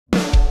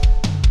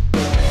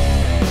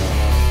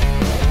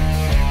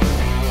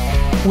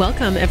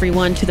Welcome,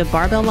 everyone, to the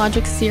Barbell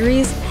Logic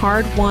series,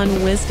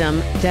 Hard-Won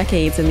Wisdom,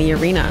 Decades in the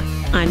Arena.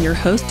 I'm your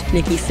host,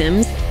 Nikki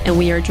Sims, and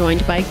we are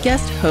joined by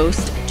guest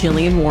host,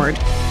 Gillian Ward.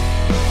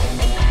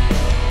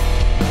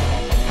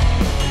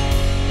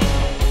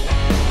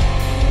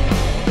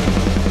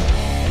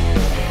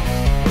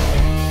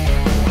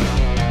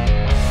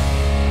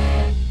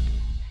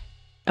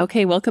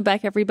 Okay, welcome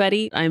back,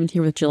 everybody. I'm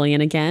here with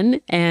Gillian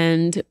again,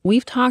 and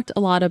we've talked a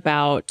lot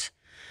about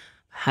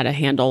how to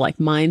handle like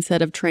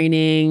mindset of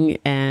training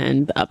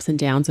and the ups and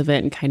downs of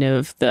it and kind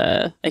of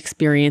the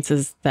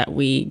experiences that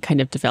we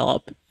kind of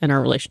develop in our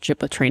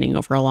relationship with training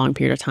over a long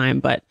period of time.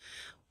 But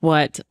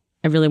what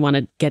I really want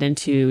to get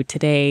into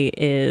today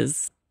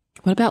is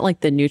what about like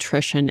the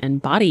nutrition and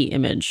body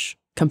image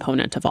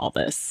component of all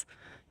this?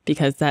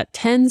 Because that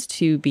tends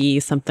to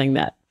be something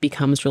that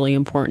becomes really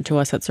important to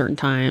us at certain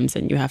times.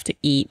 And you have to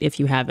eat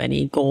if you have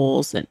any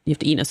goals, and you have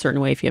to eat in a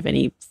certain way if you have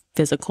any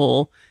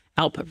physical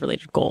output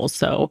related goals.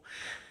 So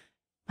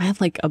I have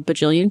like a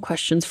bajillion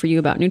questions for you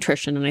about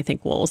nutrition, and I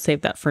think we'll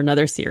save that for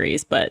another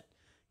series, but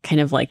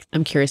kind of like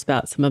I'm curious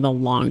about some of the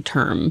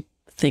long-term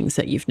things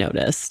that you've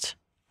noticed.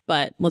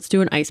 But let's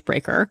do an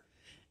icebreaker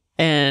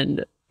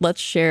and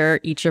let's share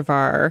each of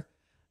our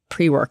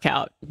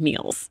pre-workout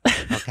meals.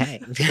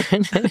 Okay.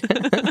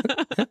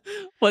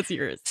 What's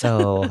yours?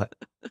 So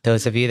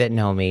those of you that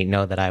know me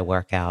know that I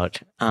work out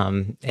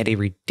at a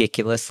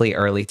ridiculously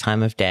early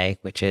time of day,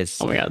 which is,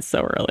 oh my God,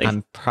 so early.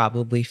 I'm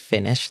probably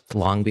finished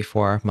long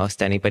before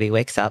most anybody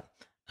wakes up.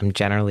 I'm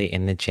generally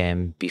in the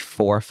gym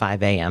before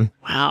 5 a.m.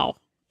 Wow.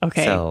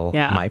 Okay. So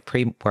yeah. My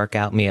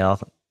pre-workout meal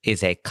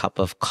is a cup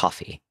of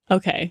coffee.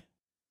 Okay.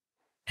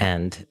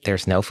 And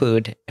there's no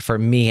food for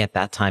me at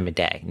that time of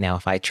day. Now,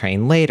 if I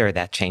train later,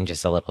 that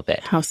changes a little bit.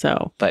 How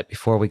so? But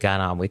before we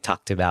got on, we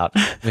talked about,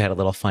 we had a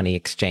little funny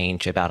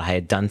exchange about I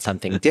had done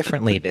something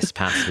differently this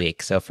past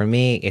week. So for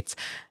me, it's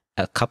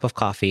a cup of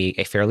coffee,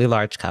 a fairly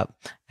large cup.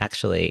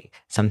 Actually,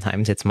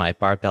 sometimes it's my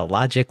Barbell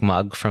Logic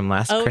mug from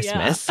last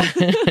Christmas.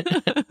 Yeah.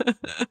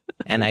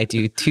 And I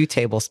do 2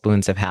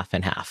 tablespoons of half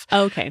and half.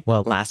 Okay.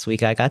 Well, last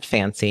week I got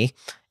fancy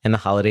and the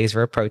holidays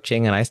were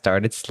approaching and I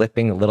started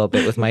slipping a little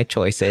bit with my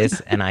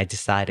choices and I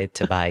decided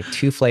to buy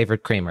 2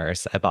 flavored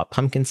creamers. I bought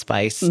pumpkin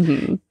spice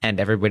and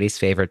everybody's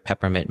favorite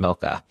peppermint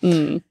mocha.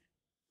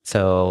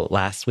 So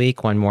last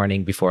week, one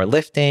morning before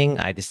lifting,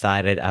 I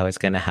decided I was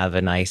going to have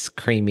a nice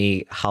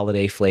creamy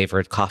holiday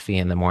flavored coffee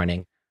in the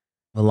morning.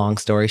 A long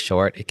story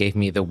short, it gave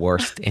me the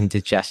worst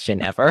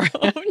indigestion ever.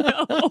 Oh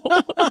no.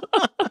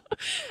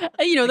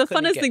 You know, the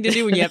funnest thing to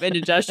do when you have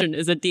indigestion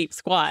is a deep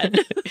squat.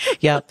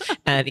 Yep.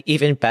 And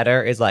even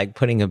better is like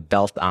putting a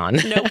belt on.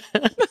 Nope.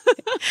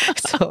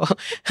 So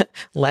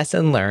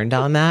lesson learned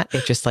on that.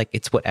 It's just like,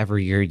 it's whatever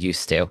you're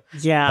used to.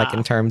 Yeah. Like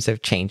in terms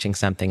of changing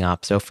something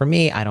up. So for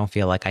me, I don't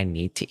feel like I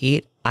need to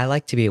eat. I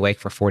like to be awake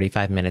for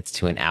 45 minutes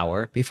to an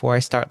hour before I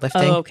start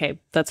lifting. Oh, okay.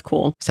 That's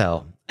cool.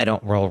 So I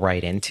don't roll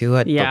right into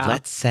it. Yeah. But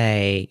let's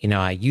say, you know,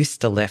 I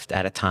used to lift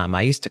at a time.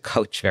 I used to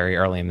coach very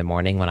early in the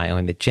morning when I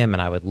owned the gym,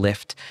 and I would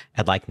lift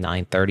at like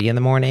 9:30 in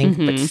the morning,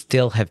 but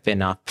still have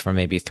been up for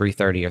maybe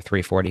 3:30 or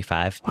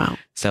 3:45. Wow.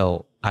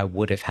 So I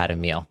would have had a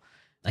meal.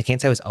 I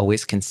can't say I was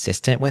always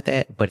consistent with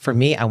it, but for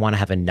me, I want to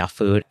have enough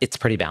food. It's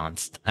pretty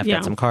balanced. I've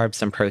got some carbs,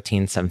 some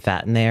protein, some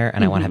fat in there,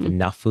 and I want to have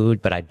enough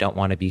food, but I don't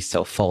want to be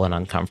so full and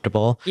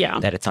uncomfortable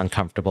that it's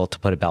uncomfortable to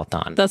put a belt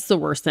on. That's the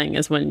worst thing,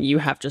 is when you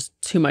have just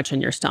too much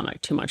in your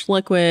stomach, too much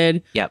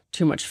liquid,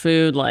 too much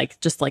food, like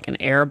just like an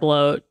air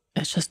bloat.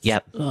 It's just,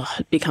 it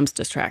becomes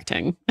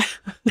distracting.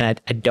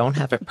 And I don't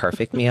have a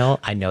perfect meal.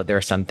 I know there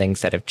are some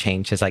things that have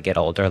changed as I get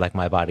older. Like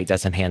my body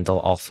doesn't handle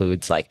all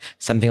foods. Like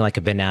something like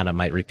a banana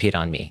might repeat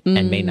on me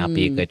and may not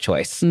be a good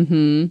choice.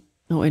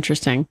 Oh,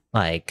 interesting.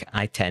 Like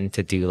I tend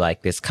to do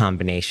like this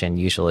combination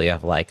usually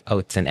of like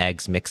oats and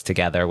eggs mixed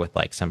together with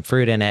like some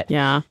fruit in it.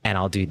 Yeah. And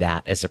I'll do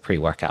that as a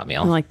pre-workout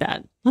meal. I like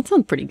that. That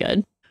sounds pretty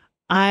good.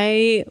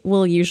 I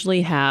will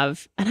usually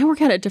have, and I work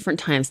out at different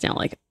times now,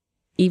 like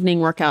evening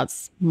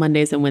workouts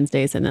Mondays and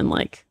Wednesdays, and then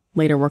like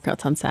later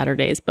workouts on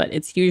Saturdays, but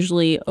it's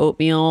usually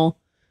oatmeal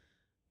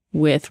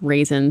with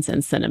raisins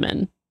and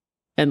cinnamon.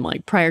 And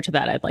like prior to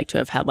that, I'd like to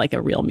have had like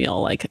a real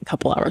meal like a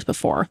couple hours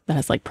before that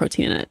has like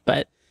protein in it,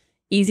 but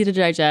easy to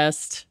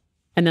digest.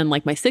 And then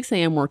like my 6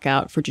 a.m.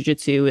 workout for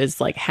jiu-jitsu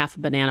is like half a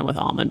banana with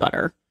almond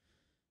butter,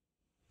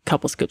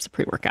 couple scoops of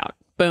pre-workout.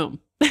 Boom.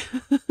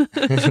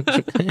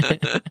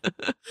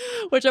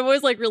 Which I'm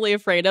always like really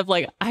afraid of.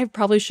 Like, I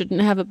probably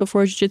shouldn't have it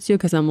before jiu-jitsu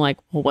because I'm like,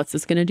 well, what's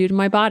this going to do to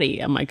my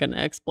body? Am I going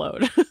to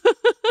explode?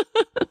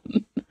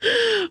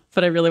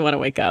 But I really want to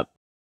wake up.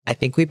 I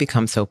think we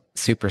become so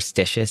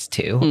superstitious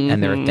too.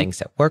 And there are things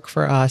that work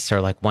for us, or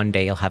like one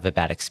day you'll have a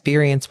bad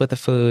experience with a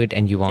food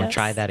and you won't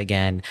try that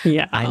again.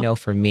 Yeah. I know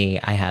for me,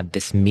 I had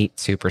this meat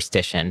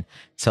superstition.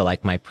 So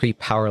like my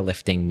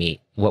pre-powerlifting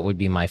meat, what would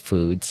be my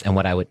foods and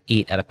what I would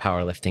eat at a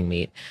powerlifting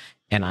meet.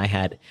 And I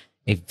had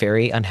a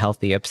very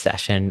unhealthy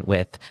obsession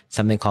with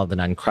something called an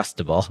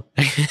Uncrustable.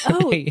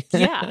 Oh,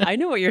 yeah. I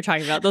know what you're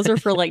talking about. Those are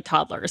for like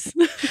toddlers.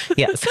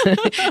 Yes.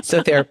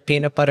 So they're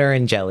peanut butter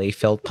and jelly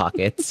filled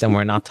pockets. And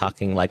we're not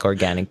talking like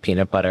organic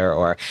peanut butter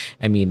or,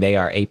 I mean, they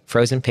are a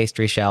frozen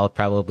pastry shell,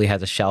 probably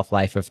has a shelf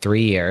life of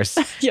 3 years,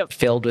 Yep.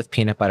 filled with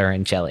peanut butter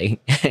and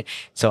jelly.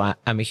 So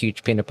I'm a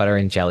huge peanut butter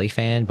and jelly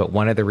fan. But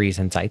one of the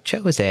reasons I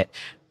chose it,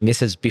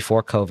 this is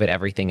before COVID,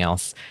 everything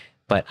else,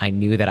 but I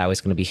knew that I was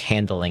going to be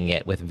handling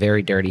it with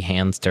very dirty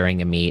hands during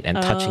a meet and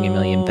touching a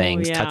million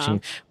things, yeah.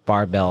 touching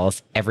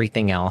barbells,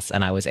 everything else.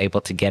 And I was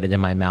able to get it in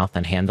my mouth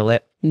and handle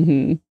it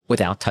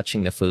without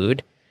touching the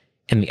food.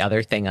 And the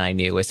other thing I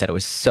knew is that it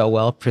was so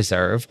well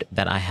preserved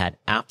that I had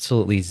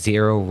absolutely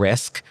zero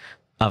risk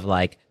of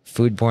like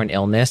foodborne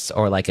illness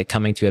or like it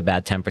coming to a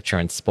bad temperature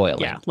and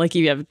spoiling. Yeah, like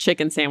you have a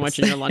chicken sandwich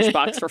in your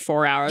lunchbox for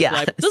 4 hours. Yeah.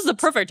 Like, this is the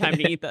perfect time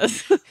to eat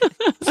this.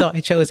 So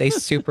I chose a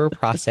super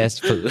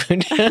processed food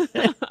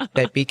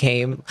that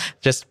became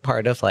just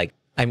part of like,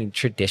 I mean,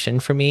 tradition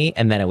for me.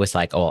 And then it was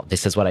like, oh,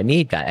 this is what I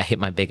need. I hit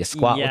my biggest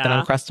squat with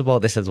an Uncrustable.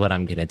 This is what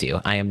I'm going to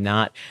do. I am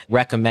not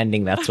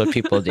recommending that's what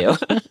people do.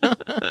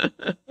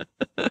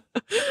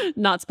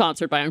 Not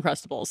sponsored by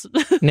Uncrustables.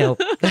 No.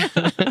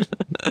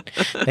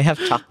 They have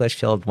chocolate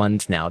filled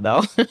ones now,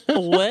 though.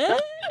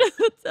 What?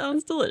 That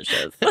sounds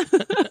delicious.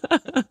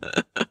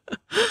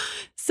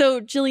 So,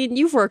 Gillian,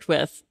 you've worked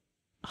with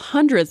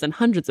hundreds and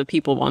hundreds of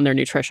people on their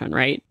nutrition,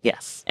 right?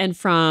 Yes. And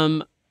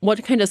from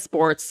what kind of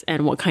sports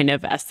and what kind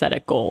of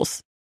aesthetic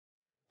goals?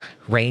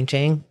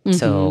 Ranging.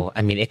 So,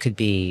 I mean, it could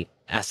be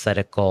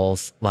aesthetic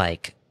goals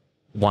like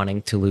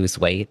wanting to lose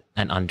weight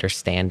and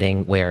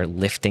understanding where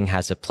lifting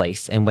has a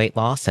place in weight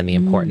loss and the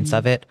importance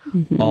of it,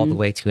 all the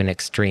way to an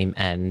extreme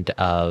end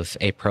of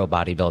a pro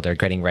bodybuilder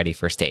getting ready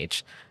for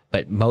stage.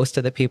 But most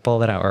of the people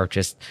that are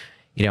just,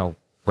 you know,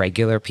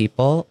 regular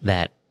people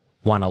that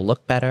want to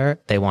look better,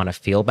 they want to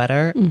feel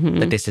better,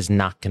 but this is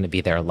not going to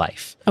be their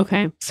life.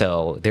 Okay.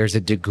 So there's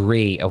a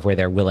degree of where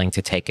they're willing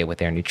to take it with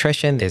their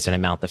nutrition. There's an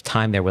amount of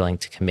time they're willing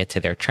to commit to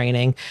their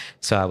training.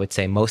 So I would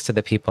say most of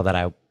the people that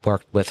I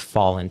worked with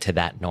fall into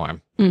that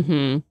norm.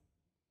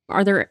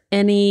 Are there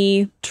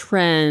any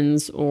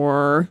trends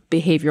or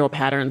behavioral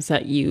patterns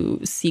that you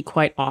see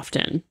quite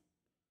often?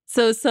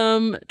 So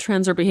some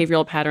trends or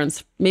behavioral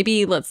patterns,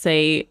 maybe let's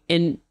say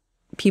in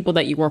people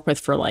that you work with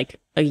for like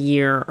a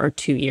year or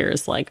 2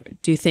 years, like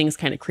do things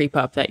kind of creep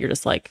up that you're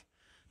just like,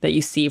 that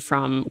you see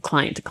from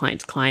client to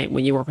client to client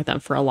when you work with them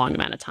for a long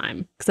amount of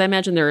time? Because I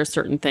imagine there are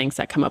certain things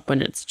that come up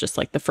when it's just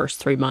like the first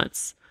 3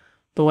 months.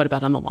 But what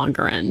about on the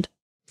longer end?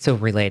 So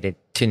related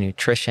to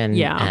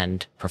nutrition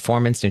and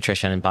performance,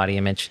 nutrition and body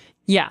image?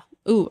 Yeah.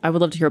 Ooh, I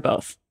would love to hear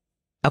both.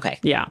 Okay.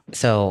 Yeah.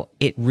 So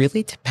it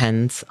really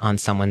depends on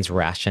someone's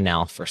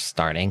rationale for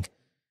starting.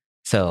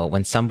 So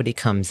when somebody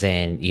comes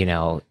in, you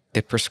know,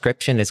 the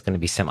prescription is going to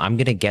be similar. I'm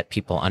going to get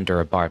people under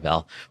a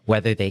barbell,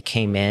 whether they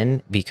came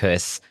in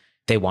because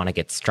they want to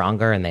get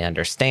stronger and they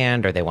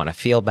understand, or they want to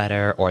feel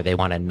better, or they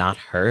want to not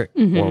hurt,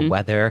 or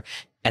whether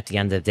at the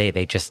end of the day,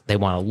 they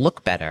want to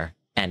look better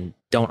and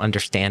don't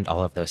understand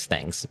all of those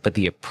things. But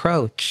the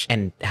approach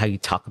and how you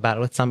talk about it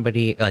with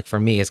somebody, like for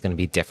me, is going to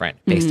be different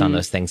based on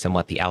those things and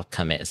what the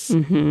outcome is.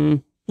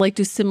 Like,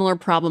 do similar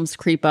problems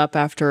creep up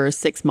after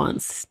 6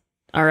 months?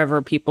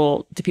 Do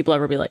people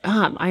ever be like,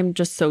 I'm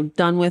just so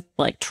done with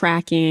like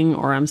tracking,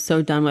 or I'm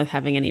so done with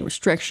having any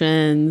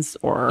restrictions,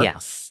 or?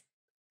 Yes.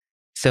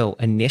 So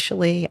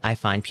initially, I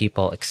find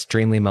people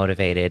extremely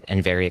motivated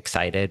and very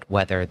excited,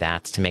 whether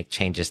that's to make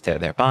changes to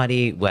their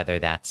body, whether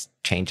that's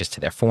changes to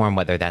their form,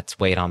 whether that's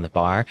weight on the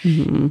bar.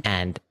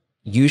 And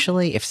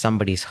usually if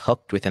somebody's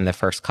hooked within the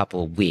first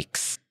couple of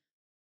weeks,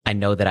 I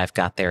know that I've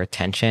got their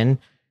attention,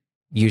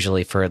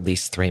 usually for at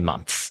least 3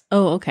 months.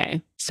 Oh,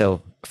 okay.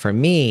 So for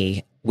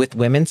me, with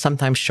women,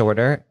 sometimes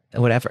shorter,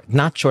 whatever,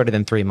 not shorter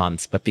than 3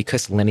 months, but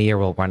because linear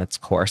will run its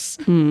course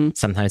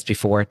sometimes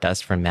before it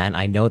does for men,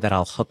 I know that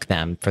I'll hook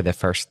them for the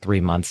first 3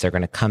 months. They're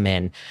going to come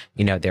in,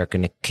 you know, they're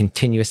going to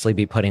continuously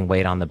be putting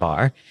weight on the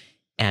bar.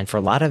 And for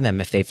a lot of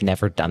them, if they've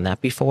never done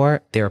that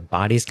before, their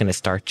body's going to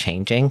start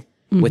changing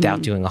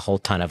without doing a whole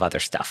ton of other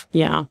stuff.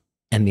 Yeah.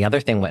 And the other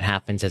thing, what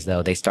happens is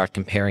though, they start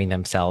comparing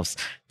themselves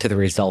to the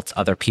results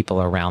other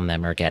people around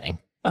them are getting.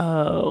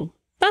 Oh,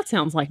 that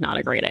sounds like not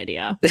a great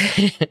idea.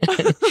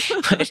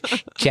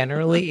 But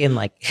generally in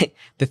like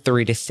the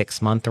 3 to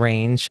 6 month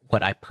range,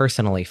 what I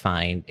personally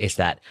find is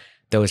that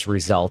those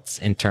results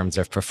in terms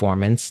of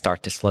performance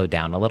start to slow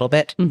down a little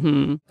bit.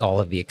 All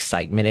of the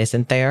excitement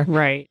isn't there.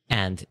 Right.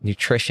 And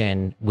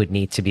nutrition would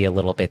need to be a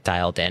little bit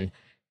dialed in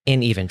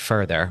even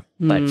further.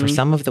 But for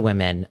some of the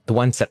women, the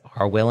ones that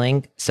are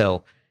willing,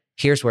 so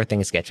here's where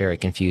things get very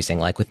confusing.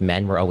 Like with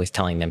men, we're always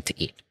telling them to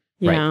eat.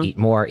 Right? Eat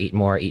more, eat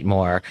more, eat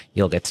more.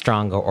 You'll get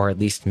stronger, or at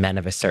least men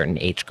of a certain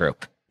age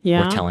group.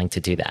 We're telling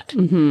to do that.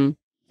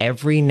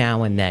 Every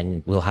now and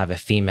then we'll have a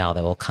female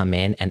that will come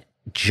in and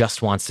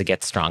just wants to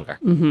get stronger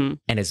and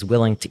is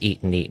willing to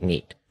eat and eat and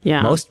eat.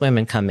 Yeah. Most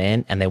women come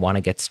in and they want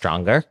to get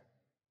stronger,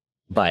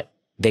 but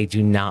they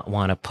do not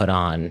want to put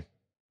on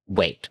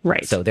weight.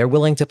 Right. So they're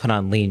willing to put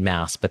on lean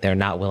mass, but they're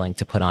not willing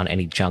to put on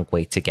any junk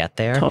weight to get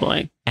there.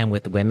 Totally. And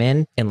with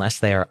women, unless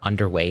they are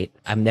underweight,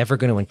 I'm never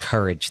going to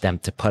encourage them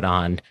to put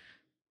on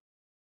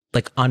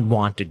like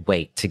unwanted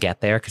weight to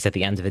get there. Because at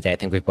the end of the day, I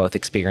think we've both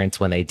experienced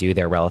when they do,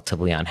 they're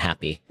relatively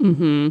unhappy.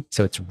 Mm-hmm.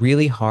 So it's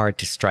really hard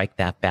to strike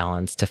that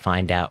balance to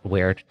find out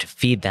where to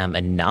feed them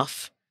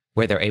enough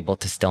where they're able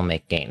to still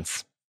make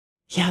gains.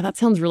 Yeah, that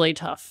sounds really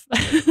tough.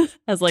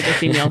 As like a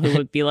female who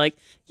would be like,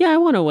 yeah, I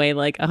want to weigh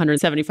like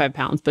 175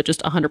 pounds, but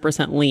just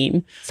 100%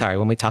 lean. Sorry,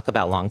 when we talk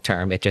about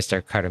long-term, it just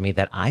occurred to me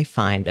that I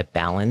find a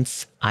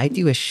balance. I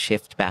do a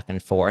shift back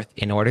and forth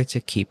in order to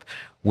keep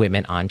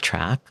women on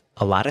track.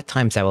 A lot of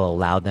times I will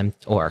allow them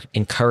or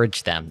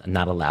encourage them,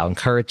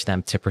 encourage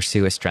them to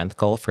pursue a strength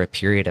goal for a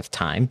period of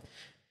time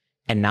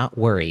and not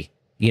worry.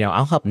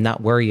 I'll help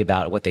not worry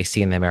about what they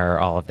see in the mirror,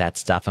 all of that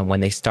stuff. And when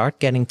they start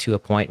getting to a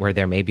point where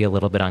they're maybe a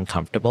little bit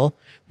uncomfortable,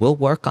 we'll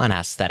work on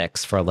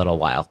aesthetics for a little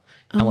while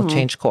and we'll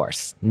change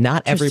course.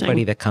 Not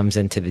everybody that comes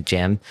into the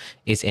gym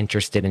is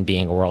interested in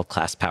being a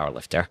world-class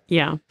powerlifter.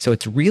 Yeah. So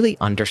it's really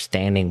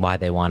understanding why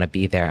they want to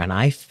be there. And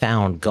I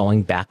found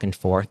going back and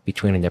forth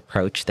between an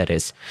approach that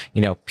is,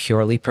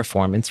 purely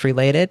performance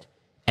related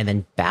and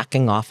then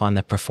backing off on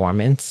the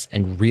performance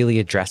and really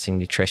addressing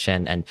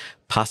nutrition and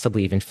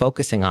possibly even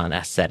focusing on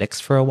aesthetics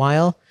for a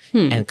while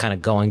and kind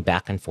of going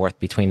back and forth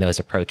between those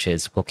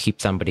approaches will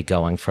keep somebody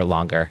going for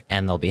longer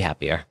and they'll be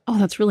happier. Oh,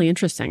 that's really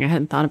interesting. I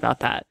hadn't thought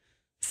about that.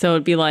 So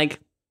it'd be like,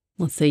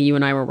 let's say you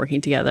and I were working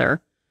together.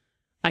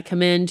 I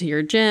come into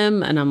your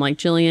gym and I'm like,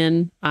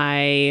 Gillian,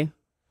 I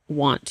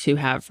want to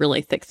have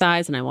really thick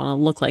thighs and I want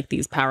to look like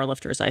these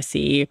powerlifters I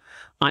see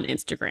on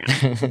Instagram.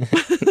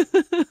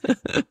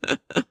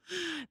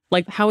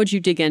 Like, how would you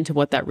dig into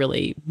what that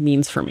really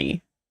means for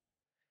me?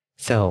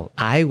 So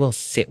I will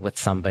sit with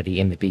somebody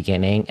in the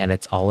beginning and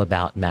it's all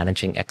about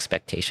managing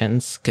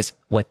expectations because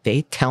what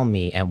they tell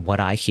me and what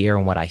I hear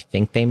and what I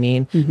think they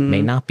mean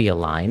may not be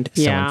aligned.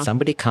 So when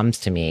somebody comes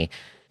to me,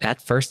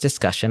 that first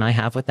discussion I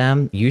have with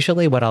them,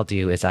 usually what I'll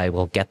do is I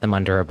will get them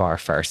under a bar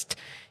first.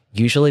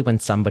 Usually when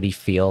somebody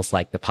feels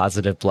like the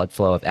positive blood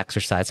flow of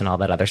exercise and all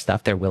that other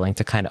stuff, they're willing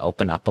to kind of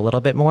open up a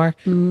little bit more.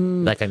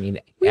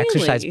 Really?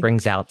 Exercise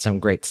brings out some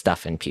great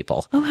stuff in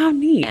people. Oh, how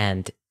neat.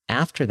 And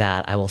after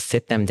that, I will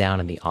sit them down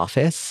in the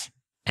office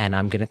and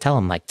I'm going to tell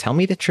them, like, tell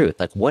me the truth.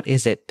 Like, what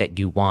is it that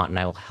you want? And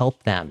I will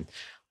help them.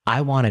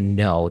 I want to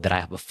know that I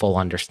have a full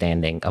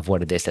understanding of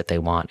what it is that they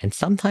want. And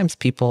sometimes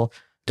people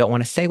don't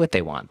want to say what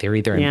they want. They're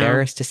either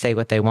embarrassed to say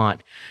what they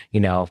want.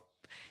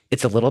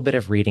 It's a little bit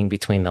of reading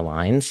between the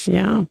lines.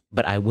 Yeah.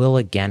 But I will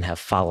again have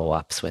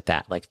follow-ups with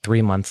that, like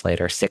 3 months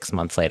later, 6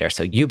 months later.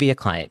 So you be a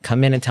client,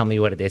 come in and tell me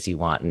what it is you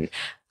want. And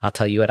I'll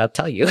tell you what I'll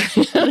tell you.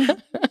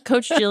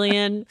 Coach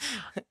Gillian,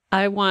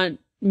 I want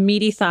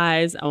meaty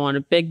thighs. I want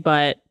a big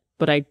butt,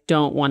 but I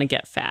don't want to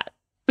get fat.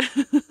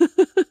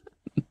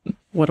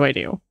 What do I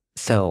do?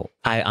 So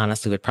I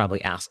honestly would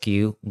probably ask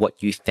you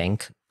what you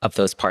think of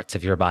those parts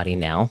of your body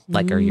now.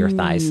 Like, are your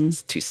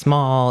thighs too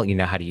small?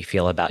 How do you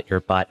feel about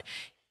your butt?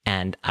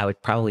 And I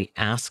would probably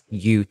ask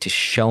you to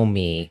show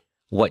me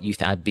what you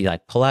I'd be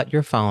like, pull out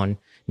your phone,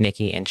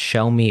 Niki, and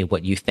show me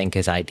what you think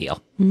is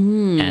ideal.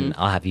 And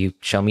I'll have you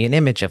show me an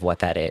image of what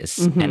that is.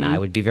 And I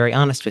would be very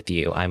honest with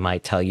you. I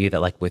might tell you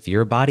that, like, with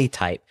your body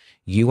type,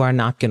 you are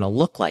not going to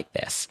look like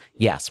this.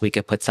 Yes, we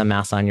could put some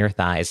mass on your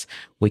thighs.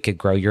 We could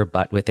grow your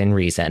butt within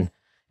reason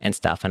and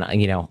stuff. And,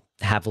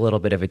 have a little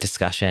bit of a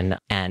discussion.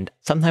 And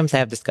sometimes I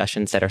have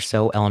discussions that are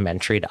so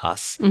elementary to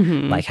us,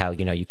 like how,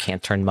 you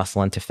can't turn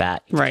muscle into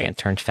fat. You can't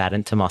turn fat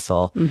into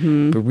muscle.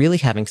 But really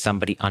having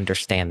somebody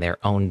understand their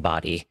own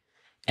body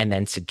and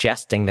then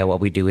suggesting that what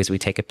we do is we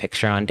take a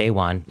picture on day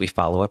one, we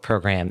follow a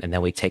program, and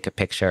then we take a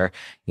picture,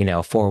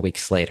 4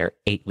 weeks later,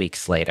 8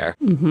 weeks later,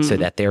 so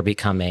that they're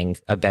becoming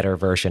a better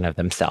version of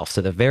themselves.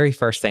 So the very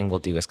first thing we'll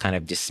do is kind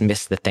of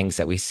dismiss the things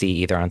that we see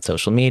either on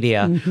social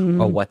media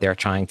or what they're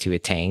trying to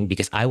attain,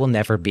 because I will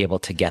never be able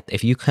to get,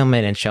 if you come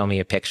in and show me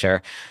a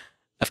picture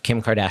of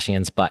Kim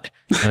Kardashian's butt,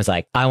 and I was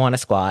like, I want to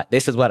squat.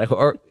 This is what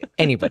or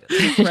anybody.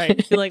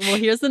 Right. You're like, well,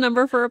 here's the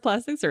number for a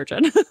plastic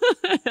surgeon.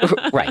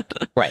 Right.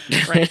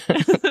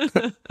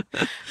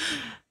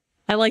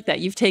 I like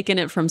that. You've taken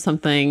it from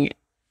something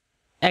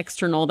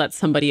external that's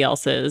somebody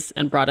else's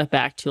and brought it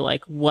back to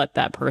like what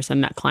that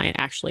person, that client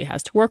actually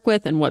has to work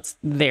with and what's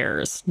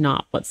theirs,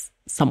 not what's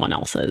someone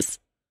else's.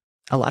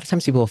 A lot of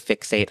times people will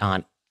fixate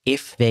on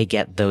if they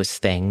get those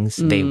things,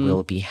 they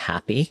will be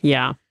happy.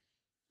 Yeah.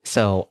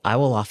 So I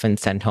will often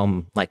send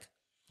home like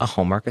a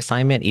homework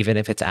assignment, even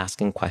if it's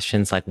asking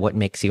questions like, what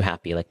makes you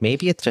happy? Like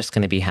maybe it's just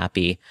going to be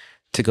happy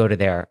to go to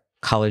their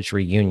college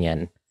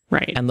reunion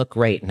and look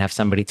great and have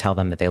somebody tell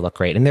them that they look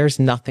great. And there's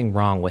nothing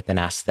wrong with an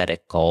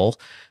aesthetic goal.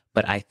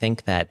 But I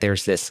think that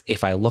there's this,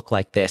 if I look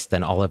like this,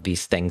 then all of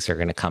these things are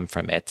going to come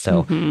from it.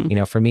 So,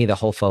 for me, the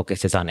whole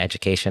focus is on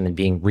education and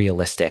being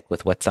realistic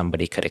with what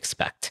somebody could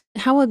expect.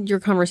 How would your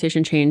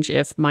conversation change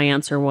if my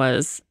answer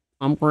was,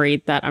 I'm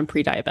worried that I'm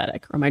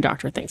pre-diabetic, or my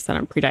doctor thinks that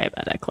I'm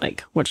pre-diabetic?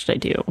 Like, what should I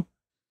do?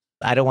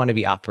 I don't want to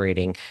be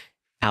operating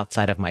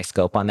outside of my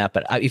scope on that.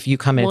 But if you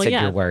come in and said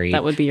you're worried,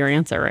 that would be your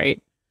answer,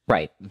 right?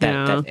 Right.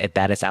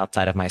 That is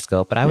outside of my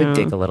scope. But I would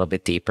dig a little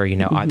bit deeper.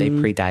 Are they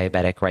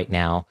pre-diabetic right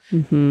now?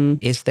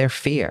 Is there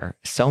fear?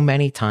 So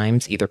many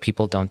times, either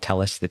people don't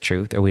tell us the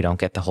truth or we don't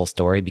get the whole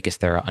story because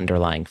there are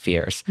underlying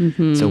fears.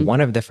 So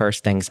one of the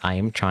first things I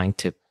am trying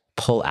to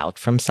pull out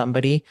from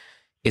somebody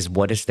is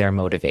what is their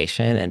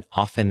motivation? And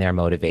often their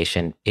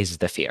motivation is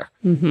the fear.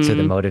 So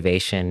the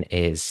motivation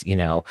is,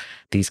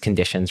 these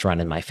conditions run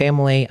in my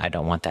family. I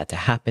don't want that to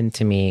happen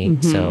to me.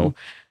 So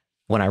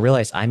when I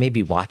realized I may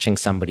be watching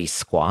somebody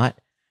squat,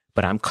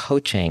 but I'm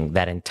coaching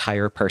that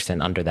entire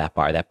person under that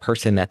bar, that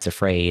person that's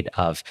afraid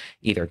of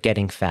either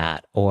getting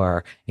fat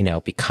or,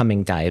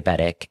 becoming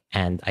diabetic.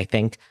 And I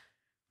think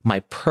my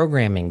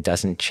programming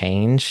doesn't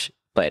change,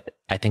 but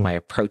I think my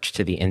approach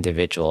to the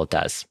individual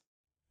does.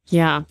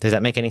 Yeah. Does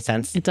that make any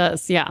sense? It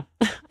does. Yeah.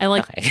 I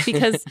like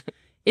because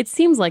it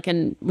seems like,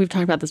 and we've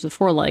talked about this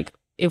before, like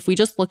if we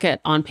just look at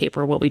on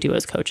paper what we do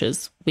as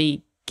coaches,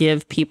 we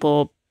give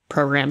people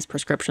programs,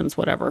 prescriptions,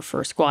 whatever,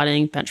 for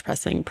squatting, bench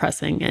pressing,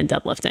 and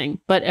deadlifting.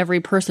 But every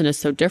person is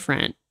so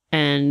different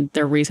and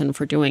their reason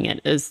for doing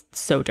it is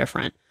so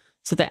different.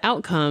 So the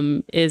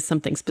outcome is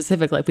something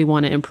specific, like we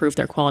want to improve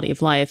their quality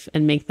of life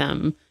and make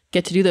them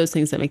get to do those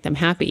things that make them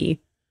happy.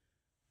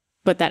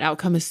 But that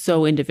outcome is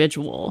so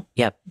individual.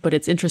 Yep. But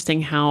it's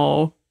interesting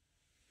how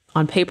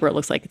on paper it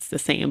looks like it's the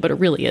same, but it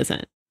really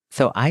isn't.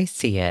 So I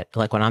see it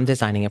like when I'm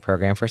designing a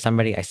program for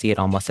somebody, I see it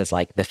almost as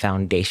like the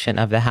foundation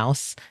of the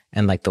house,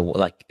 and like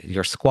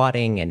you're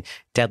squatting and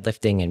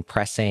deadlifting and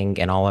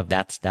pressing and all of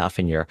that stuff.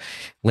 And your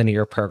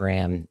linear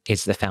program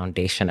is the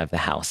foundation of the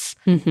house,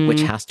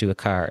 which has to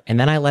occur. And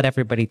then I let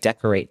everybody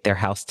decorate their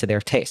house to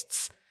their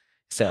tastes.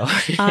 So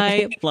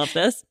I love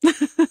this.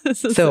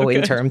 So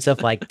in terms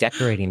of like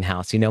decorating the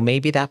house,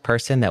 maybe that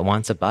person that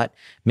wants a butt,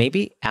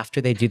 maybe after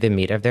they do the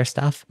meat of their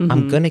stuff,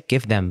 I'm going to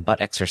give them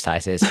butt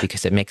exercises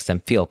because it makes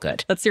them feel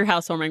good. That's your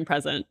housewarming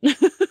present.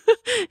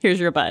 Here's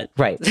your butt.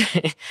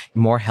 Right.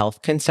 More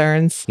health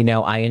concerns,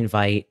 I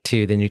invite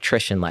to the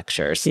nutrition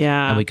lectures.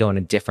 Yeah. And we go in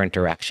a different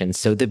direction.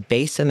 So the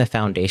base and the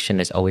foundation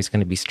is always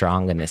going to be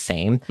strong and the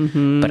same,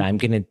 but I'm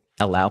going to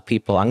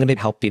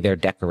help be their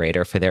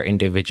decorator for their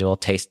individual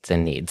tastes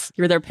and needs.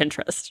 You're their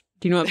Pinterest.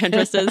 Do you know what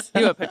Pinterest is?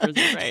 You know what Pinterest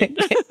is, right?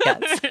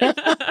 Yes.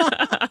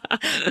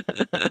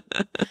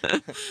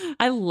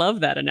 I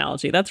love that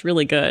analogy. That's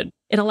really good.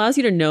 It allows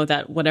you to know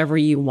that whatever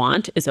you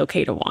want is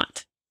okay to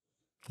want.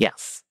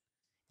 Yes.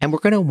 And we're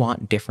going to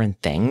want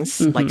different things.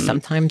 Like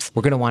sometimes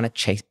we're going to want to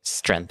chase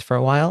strength for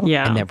a while.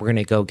 Yeah. And then we're going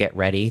to go get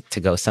ready to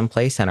go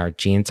someplace and our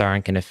jeans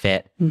aren't going to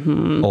fit.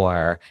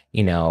 Or,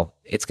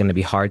 it's going to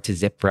be hard to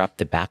zipper up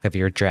the back of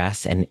your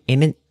dress. And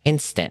in an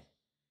instant,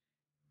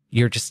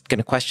 you're just going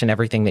to question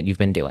everything that you've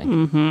been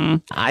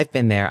doing. I've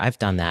been there. I've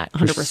done that.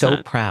 100%. You're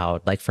so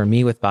proud. Like for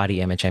me with body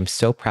image, I'm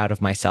so proud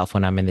of myself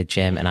when I'm in the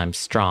gym and I'm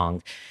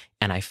strong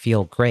and I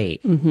feel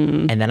great.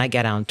 And then I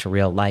get out into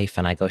real life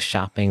and I go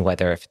shopping,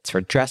 whether if it's for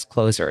dress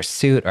clothes or a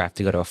suit, or I have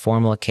to go to a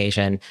formal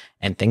occasion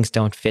and things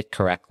don't fit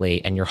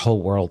correctly and your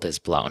whole world is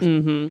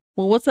blown.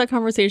 Well, what's that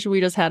conversation we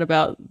just had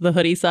about the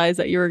hoodie size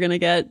that you were going to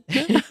get?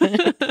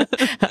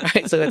 All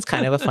right, so it's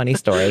kind of a funny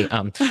story.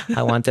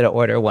 I wanted to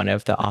order one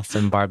of the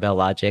awesome Barbell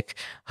Logic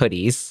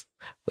hoodies,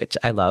 which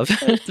I love.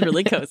 It's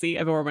really cozy.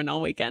 I've worn one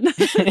all weekend.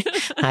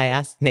 I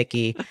asked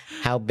Niki,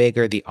 how big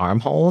are the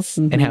armholes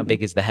and how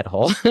big is the head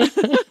hole?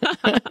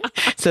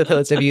 So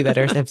those of you that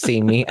have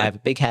seen me, I have a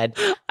big head,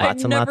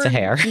 lots and lots of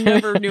hair.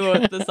 Never knew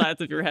what the size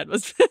of your head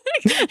was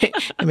big.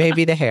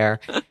 Maybe the hair,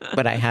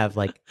 but I have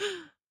like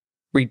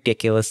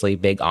ridiculously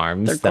big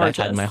arms that I've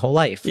had my whole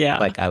life. Yeah.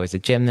 Like I was a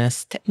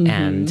gymnast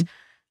and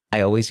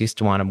I always used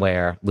to want to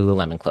wear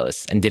Lululemon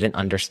clothes and didn't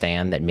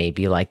understand that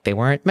maybe like they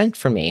weren't meant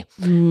for me.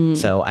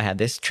 So I had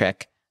this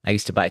trick. I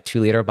used to buy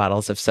 2-liter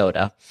bottles of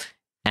soda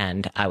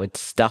and I would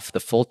stuff the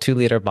full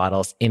 2-liter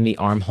bottles in the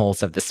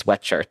armholes of the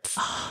sweatshirts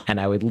and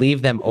I would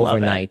leave them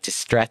overnight to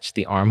stretch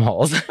the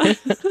armholes.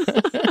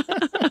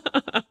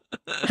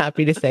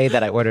 Happy to say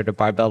that I ordered a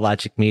Barbell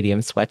Logic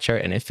medium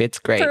sweatshirt and it fits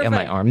great. Perfect. And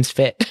my arms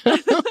fit.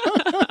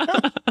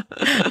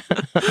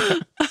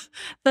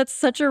 That's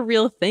such a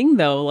real thing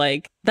though.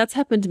 Like that's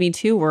happened to me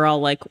too, where I'll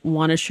like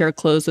want to share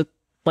clothes with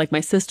like my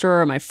sister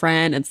or my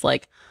friend. It's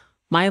like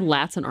my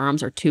lats and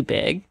arms are too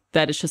big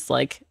that it's just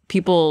like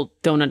people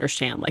don't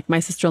understand. Like my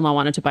sister-in-law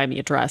wanted to buy me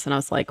a dress and I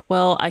was like,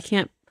 well, I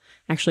can't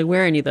actually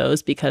wear any of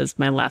those because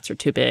my lats are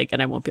too big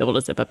and I won't be able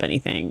to zip up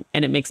anything.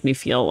 And it makes me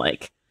feel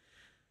like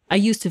I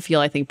used to feel,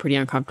 I think, pretty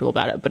uncomfortable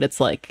about it. But it's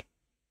like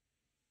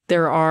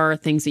there are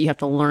things that you have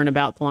to learn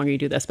about the longer you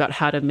do this, about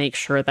how to make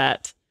sure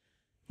that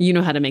you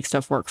know how to make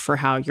stuff work for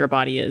how your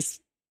body is,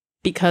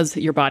 because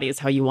your body is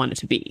how you want it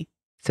to be.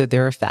 So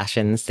there are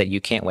fashions that you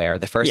can't wear.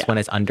 The first one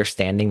is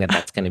understanding that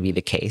that's going to be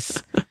the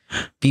case.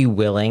 Be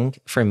willing,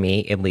 for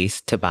me at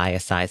least, to buy a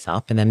size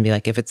up and then be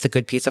like, if it's a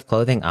good piece of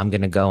clothing, I'm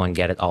going to go and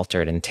get it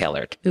altered and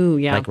tailored. Ooh,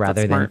 yeah. Like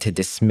rather than to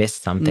dismiss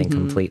something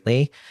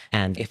completely.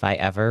 And if I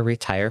ever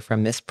retire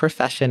from this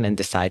profession and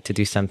decide to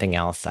do something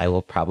else, I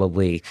will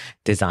probably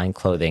design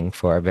clothing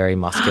for very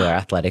muscular,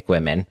 athletic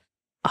women.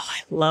 Oh,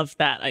 I love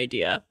that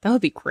idea. That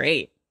would be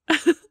great.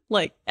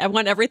 Like, I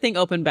want everything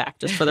open back,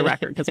 just for the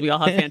record, because we all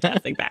have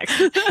fantastic backs.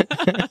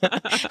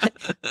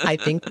 I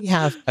think we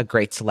have a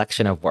great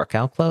selection of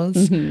workout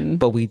clothes,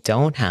 but we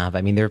don't have,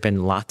 I mean, there have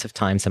been lots of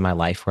times in my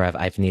life where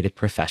I've needed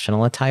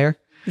professional attire,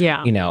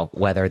 Yeah. you know,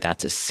 whether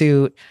that's a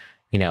suit,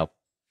 you know,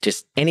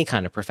 just any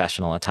kind of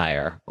professional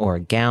attire or a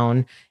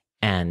gown,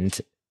 and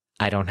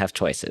I don't have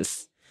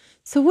choices.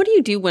 So what do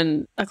you do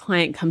when a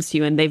client comes to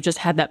you and they've just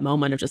had that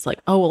moment of just like,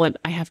 oh, well,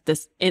 I have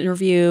this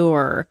interview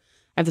or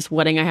I have this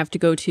wedding I have to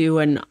go to,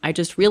 and I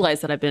just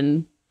realized that I've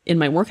been in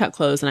my workout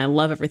clothes and I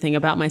love everything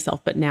about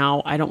myself, but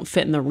now I don't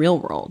fit in the real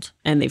world,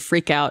 and they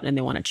freak out and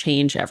they want to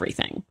change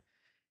everything.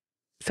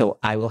 So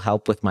I will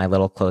help with my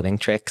little clothing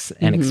tricks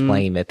and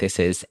explain that this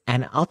is,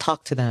 and I'll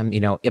talk to them, you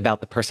know,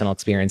 about the personal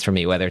experience for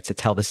me, whether it's to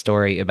tell the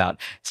story about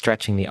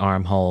stretching the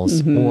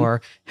armholes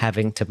or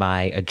having to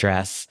buy a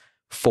dress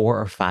 4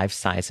 or 5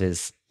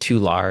 sizes too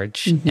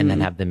large and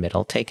then have the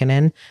middle taken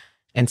in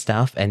and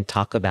stuff, and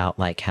talk about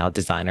like how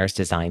designers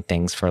design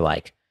things for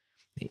like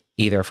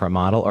either for a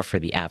model or for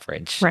the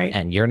average. Right.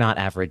 And you're not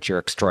average, you're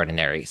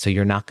extraordinary. So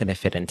you're not going to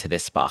fit into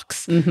this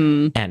box.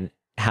 And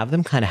have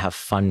them kind of have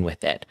fun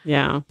with it.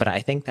 Yeah. But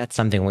I think that's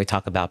something when we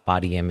talk about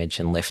body image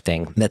and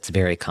lifting, that's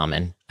very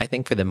common. I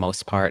think for the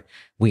most part,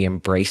 we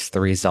embrace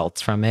the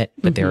results from it,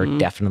 but there are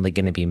definitely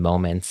going to be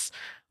moments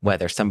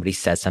whether somebody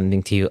says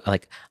something to you,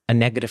 like a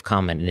negative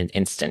comment in an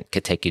instant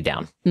could take you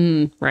down.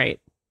 Right.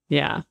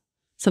 Yeah.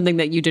 Something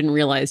that you didn't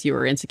realize you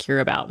were insecure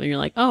about. And you're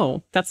like,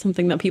 oh, that's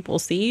something that people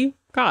see?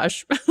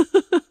 Gosh.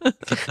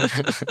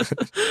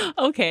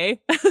 Okay.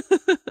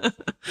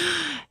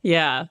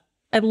 Yeah.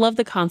 I love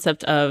the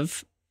concept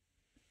of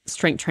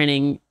strength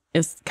training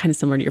is kind of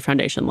similar to your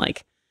foundation.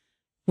 Like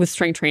with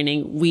strength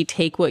training, we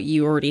take what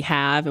you already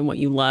have and what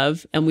you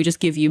love, and we just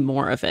give you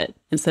more of it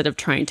instead of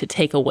trying to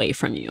take away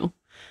from you.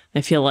 I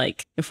feel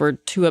like if we're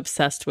too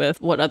obsessed with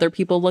what other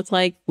people look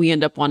like, we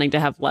end up wanting to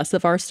have less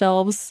of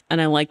ourselves.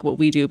 And I like what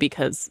we do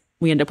because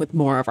we end up with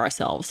more of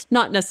ourselves.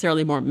 Not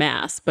necessarily more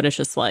mass, but it's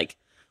just like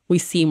we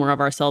see more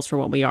of ourselves for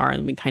what we are,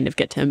 and we kind of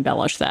get to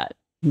embellish that.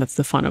 And that's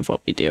the fun of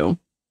what we do.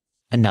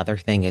 Another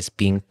thing is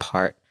being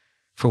part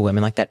for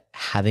women like that,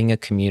 having a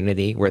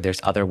community where there's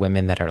other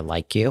women that are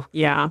like you.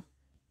 Yeah.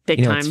 Big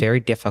You know, time. it's very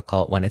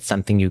difficult when it's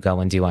something you go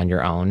and do on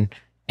your own.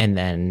 And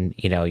then,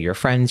 you know, your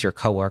friends, your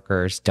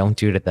coworkers don't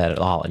do that at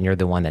all. And you're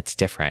the one that's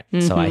different.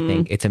 So I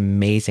think it's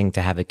amazing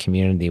to have a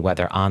community,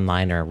 whether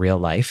online or real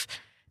life,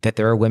 that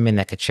there are women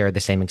that could share the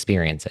same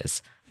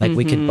experiences. Like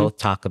we could both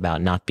talk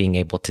about not being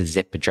able to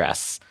zip a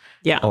dress.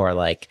 Yeah. Or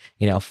like,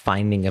 you know,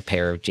 finding a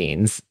pair of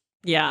jeans.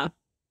 Yeah.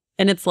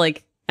 And it's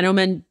like, I know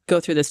men go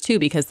through this too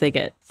because they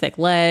get thick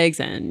legs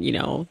and, you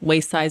know,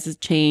 waist sizes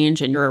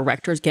change and your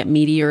erectors get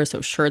meatier.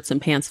 So shirts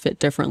and pants fit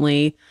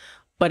differently.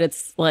 But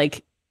it's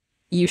like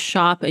you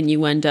shop and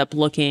you end up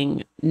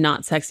looking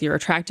not sexy or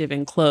attractive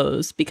in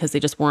clothes because they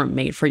just weren't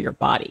made for your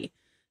body.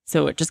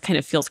 So it just kind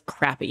of feels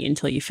crappy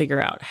until you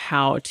figure out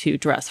how to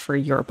dress for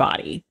your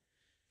body.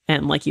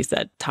 And like you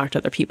said, talk to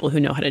other people who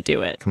know how to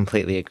do it.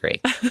 Completely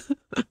agree.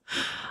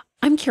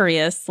 I'm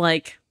curious,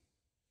 like,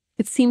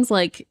 it seems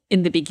like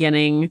in the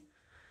beginning,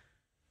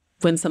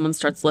 when someone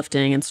starts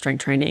lifting and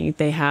strength training,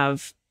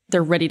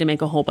 they're ready to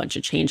make a whole bunch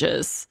of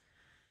changes.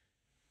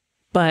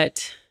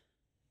 But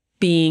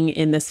being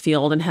in this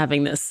field and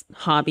having this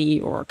hobby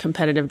or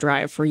competitive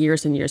drive for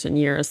years and years and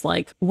years,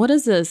 like, what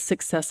does a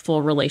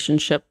successful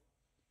relationship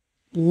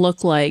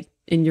look like,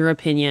 in your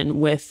opinion,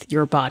 with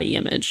your body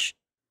image?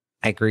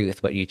 I agree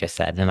with what you just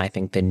said. And I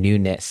think the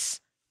newness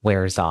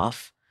wears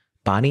off.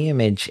 Body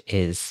image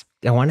is,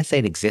 I want to say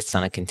it exists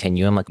on a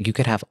continuum. Like you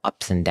could have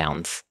ups and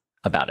downs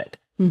about it.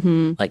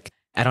 Like,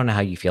 I don't know how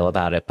you feel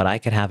about it, but I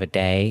could have a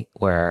day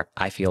where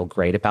I feel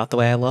great about the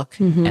way I look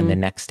and the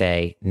next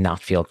day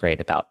not feel great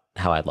about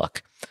how I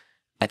look.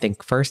 I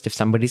think first, if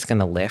somebody's going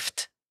to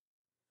lift,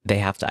 they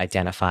have to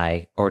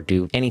identify or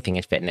do anything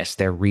in fitness,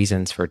 their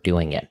reasons for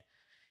doing it,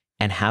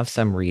 and have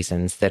some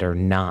reasons that are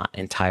not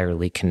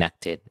entirely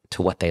connected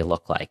to what they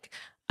look like.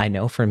 I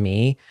know for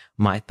me,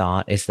 my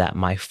thought is that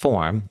my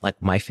form,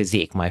 like my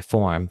physique, my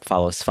form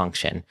follows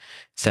function.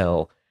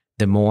 So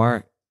the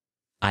more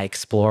I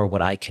explore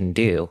what I can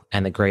do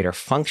and the greater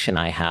function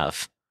I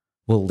have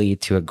will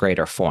lead to a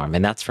greater form.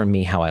 And that's for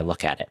me how I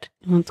look at it.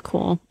 That's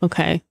cool.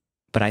 Okay.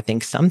 But I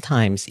think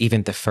sometimes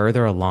even the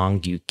further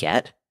along you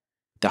get,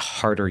 the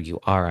harder you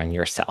are on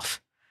yourself.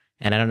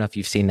 And I don't know if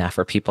you've seen that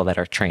for people that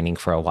are training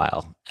for a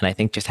while. And I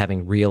think just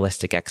having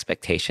realistic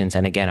expectations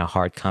and again, a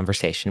hard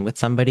conversation with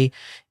somebody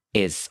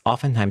is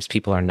oftentimes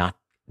people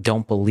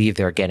don't believe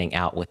they're getting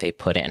out what they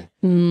put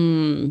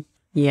in.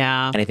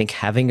 Yeah. And I think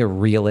having a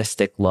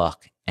realistic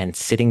look and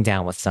sitting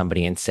down with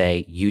somebody and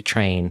say, you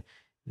train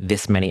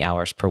this many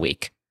hours per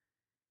week,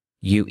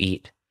 you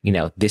eat, you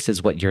know, this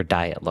is what your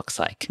diet looks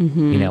like.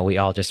 You know, we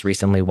all just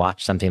recently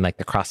watched something like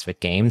the CrossFit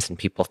Games and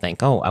people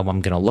think, oh, I'm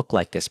going to look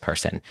like this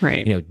person.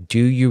 Right. You know,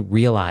 do you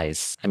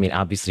realize, I mean,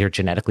 obviously you're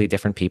genetically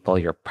different people.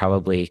 You're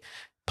possibly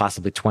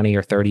 20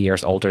 or 30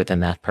 years older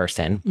than that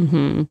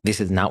person. This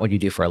is not what you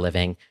do for a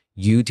living.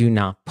 you do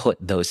not put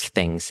those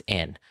things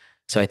in.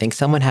 So I think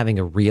someone having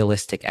a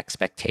realistic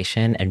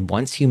expectation, and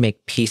once you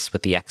make peace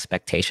with the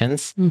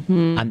expectations,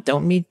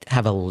 don't mean to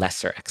have a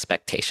lesser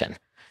expectation.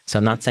 So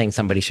I'm not saying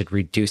somebody should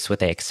reduce what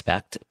they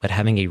expect, but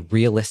having a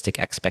realistic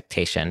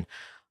expectation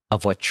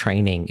of what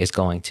training is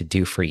going to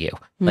do for you.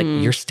 Like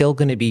you're still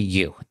going to be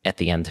you at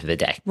the end of the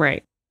day.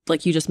 Right.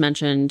 Like you just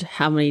mentioned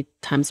how many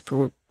times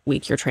per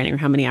week you're training or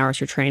how many hours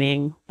you're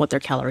training, what their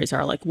calories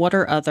are. Like what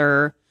are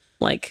other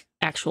like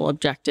actual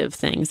objective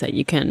things that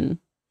you can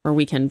or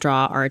we can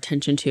draw our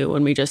attention to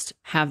when we just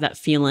have that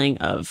feeling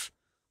of,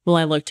 well,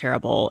 I look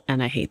terrible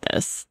and I hate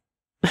this.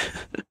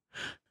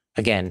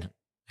 Again,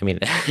 I mean,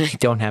 I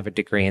don't have a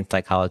degree in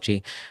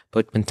psychology,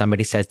 but when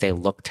somebody says they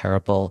look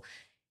terrible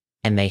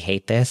and they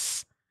hate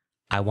this,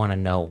 I want to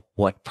know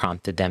what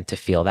prompted them to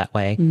feel that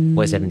way.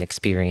 Was it an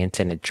experience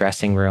in a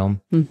dressing room?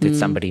 Did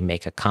somebody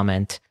make a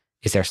comment?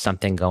 Is there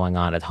something going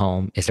on at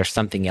home? Is there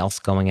something else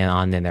going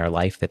on in their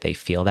life that they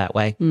feel that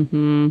way?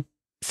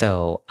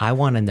 So I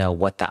want to know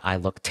what the I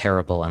look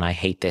terrible and I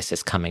hate this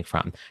is coming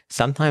from.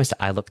 Sometimes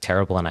the I look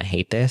terrible and I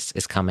hate this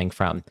is coming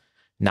from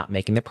not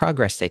making the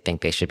progress they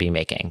think they should be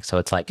making. So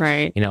it's like,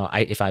 right. you know,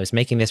 if I was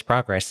making this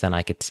progress, then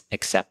I could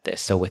accept this.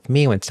 So with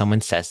me, when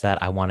someone says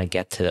that, I want to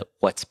get to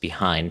what's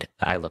behind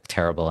the I look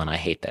terrible and I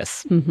hate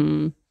this.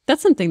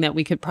 That's something that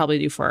we could probably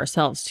do for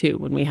ourselves too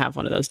when we have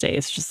one of those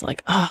days. Just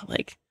like,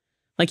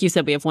 like you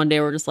said, we have one day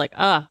where we're just like,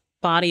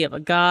 body of a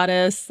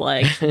goddess.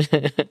 Like,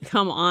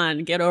 come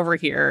on, get over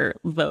here,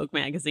 Vogue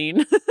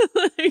magazine.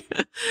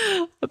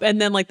 And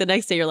then like the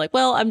next day you're like,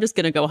 well, I'm just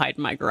going to go hide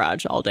in my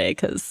garage all day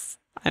because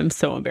I'm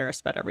so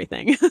embarrassed about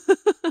everything.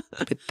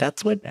 But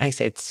that's what I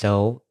say. It's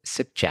so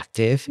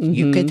subjective.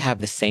 You could have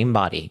the same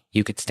body.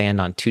 You could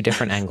stand on two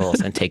different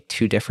angles and take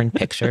two different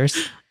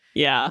pictures.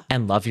 Yeah.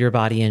 And love your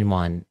body in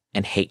one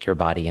and hate your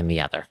body in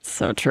the other.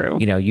 So true.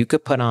 You know, you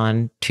could put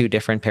on two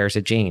different pairs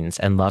of jeans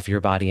and love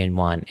your body in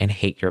one and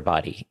hate your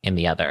body in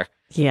the other.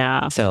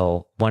 Yeah.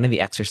 So one of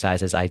the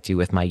exercises I do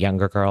with my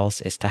younger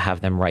girls is to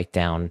have them write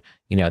down,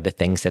 you know, the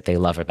things that they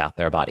love about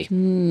their body.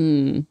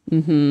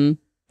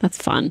 That's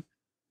fun.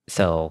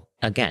 So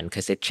again,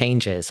 because it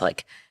changes,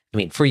 like, I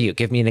mean, for you,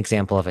 give me an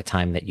example of a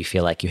time that you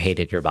feel like you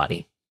hated your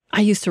body.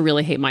 I used to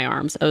really hate my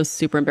arms. I was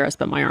super embarrassed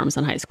about my arms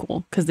in high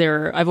school because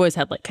I've always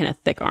had like kind of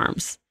thick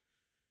arms,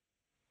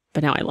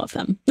 but now I love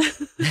them.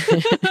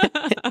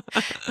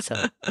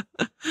 So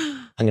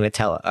I'm going to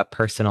tell a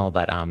personal,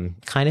 but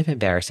kind of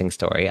embarrassing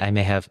story. I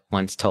may have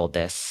once told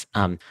this.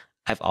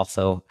 I've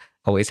also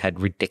always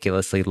had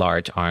ridiculously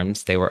large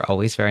arms. They were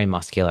always very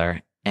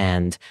muscular.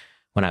 And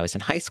when I was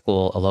in high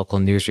school, a local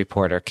news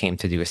reporter came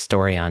to do a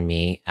story on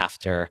me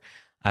after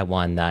I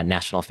won the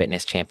National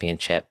Fitness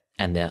Championship.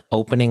 And the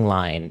opening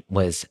line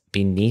was,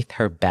 beneath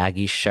her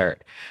baggy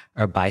shirt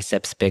are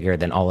biceps bigger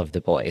than all of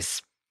the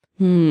boys.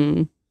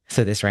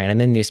 So this ran in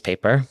the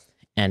newspaper.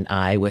 And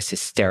I was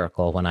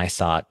hysterical when I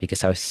saw it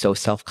because I was so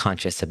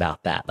self-conscious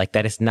about that. Like,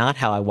 that is not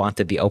how I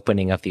wanted the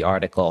opening of the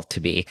article to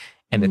be.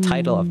 And the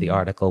title of the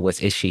article was,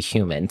 Is She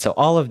Human? So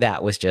all of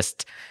that was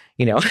just,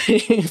 you know,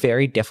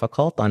 very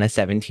difficult on a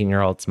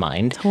 17-year-old's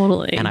mind.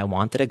 Totally. And I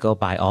wanted to go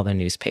buy all the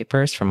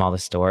newspapers from all the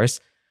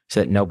stores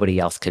so that nobody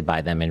else could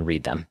buy them and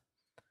read them.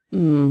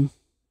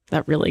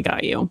 That really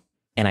got you.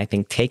 And I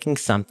think taking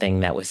something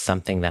that was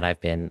something that I've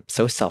been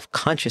so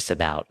self-conscious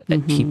about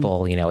that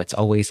people, you know, it's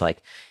always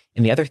like,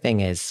 and the other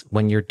thing is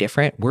when you're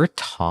different, we're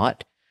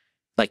taught,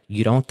 like,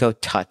 you don't go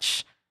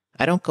touch.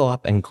 I don't go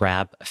up and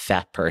grab a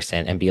fat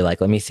person and be like,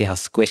 let me see how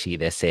squishy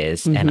this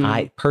is. And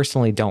I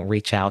personally don't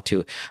reach out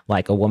to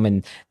like a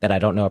woman that I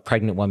don't know, a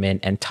pregnant woman,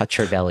 and touch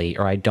her belly,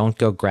 or I don't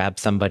go grab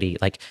somebody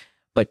like,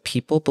 but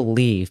people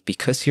believe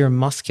because you're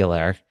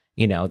muscular,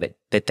 you know,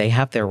 that they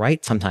have their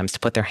right sometimes to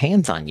put their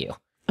hands on you.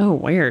 Oh,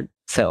 weird.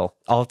 So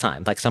all the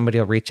time, like somebody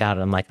will reach out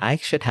and I'm like, I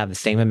should have the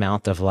same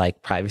amount of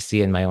like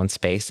privacy in my own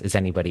space as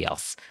anybody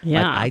else.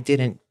 Yeah. Like, I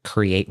didn't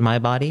create my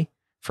body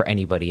for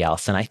anybody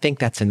else. And I think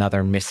that's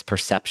another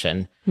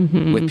misperception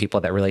with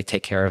people that really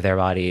take care of their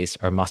bodies,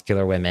 or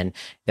muscular women,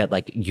 that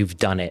like you've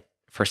done it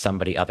for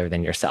somebody other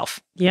than yourself.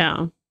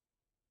 Yeah.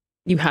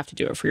 You have to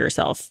do it for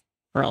yourself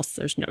or else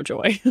there's no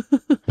joy.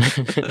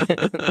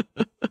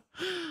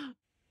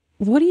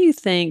 What do you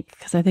think?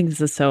 Because I think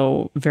this is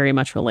so very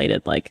much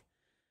related. Like,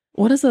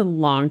 what does a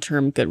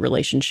long-term good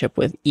relationship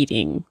with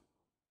eating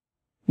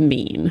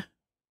mean?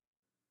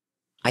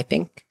 I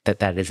think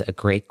that is a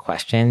great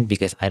question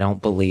because I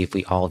don't believe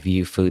we all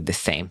view food the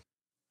same.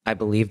 I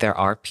believe there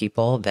are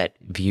people that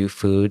view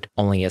food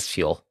only as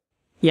fuel.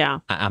 Yeah.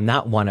 I'm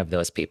not one of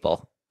those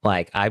people.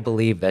 Like, I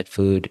believe that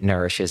food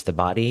nourishes the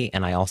body.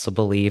 And I also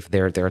believe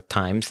there are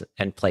times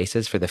and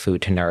places for the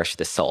food to nourish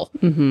the soul.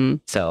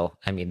 So,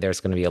 I mean, there's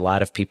going to be a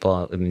lot of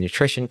people in the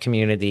nutrition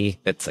community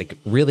that's like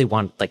really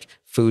want like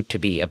food to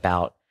be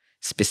about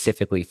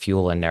specifically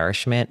fuel and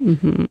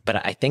nourishment.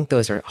 But I think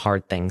those are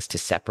hard things to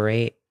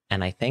separate.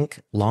 And I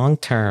think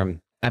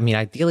long-term, I mean,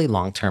 ideally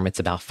long-term, it's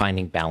about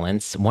finding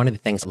balance. One of the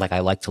things like I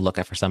like to look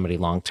at for somebody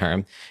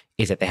long-term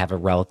is that they have a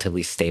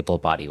relatively stable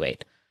body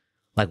weight.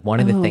 Like one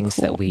of the Oh, things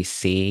cool. that we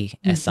see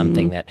as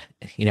something that,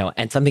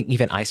 and something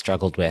even I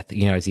struggled with,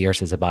 as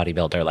years as a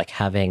bodybuilder, like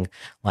having,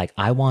 like,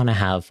 I want to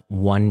have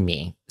one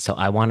me. So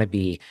I want to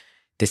be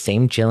the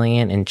same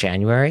Jillian in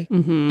January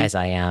as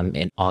I am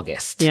in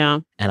August.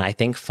 Yeah. And I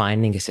think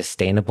finding a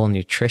sustainable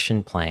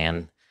nutrition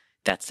plan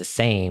that's the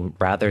same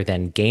rather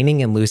than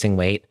gaining and losing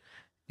weight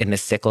in a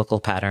cyclical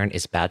pattern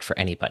is bad for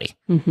anybody.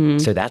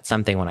 So that's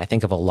something when I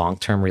think of a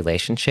long-term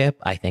relationship,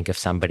 I think of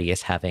somebody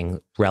as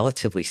having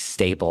relatively a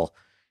stable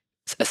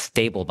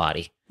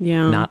body,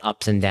 not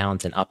ups and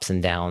downs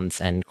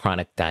and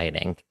chronic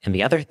dieting. And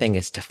the other thing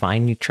is to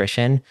find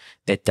nutrition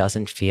that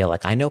doesn't feel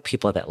like, I know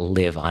people that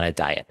live on a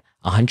diet.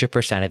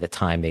 100% of the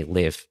time they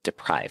live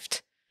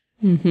deprived.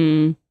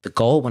 The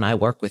goal when I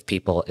work with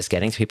people is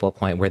getting to people a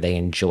point where they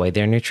enjoy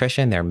their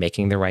nutrition, they're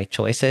making the right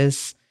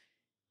choices,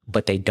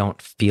 but they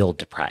don't feel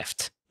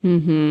deprived.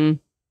 I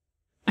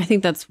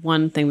think that's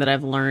one thing that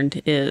I've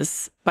learned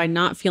is by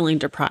not feeling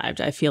deprived,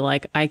 I feel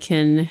like I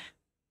can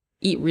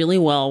eat really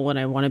well when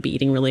I want to be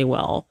eating really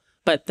well.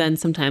 But then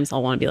sometimes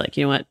I'll want to be like,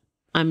 you know what?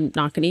 I'm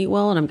not going to eat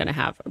well and I'm going to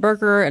have a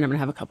burger and I'm going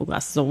to have a couple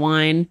glasses of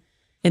wine.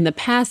 In the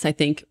past, I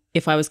think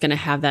if I was going to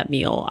have that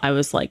meal, I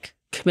was like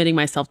committing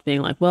myself to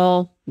being like,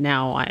 well,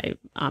 now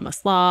I'm a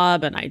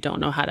slob and I don't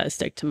know how to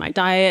stick to my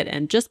diet.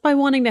 And just by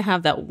wanting to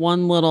have that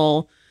one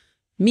little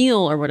meal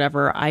or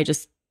whatever, I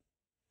just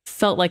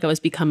felt like I was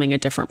becoming a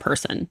different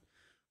person.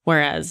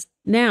 Whereas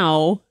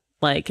now,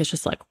 like, it's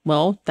just like,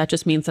 well, that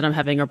just means that I'm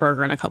having a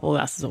burger and a couple of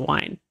glasses of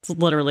wine. It's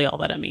literally all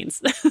that it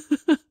means.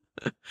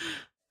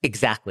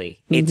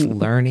 Exactly. It's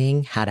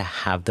learning how to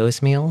have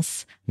those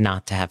meals,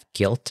 not to have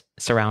guilt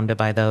surrounded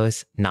by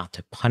those, not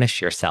to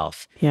punish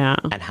yourself. Yeah.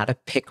 And how to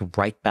pick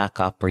right back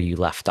up where you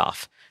left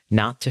off,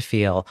 not to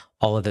feel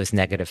all of those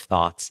negative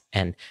thoughts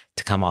and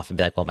to come off and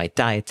be like, well, my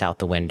diet's out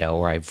the window,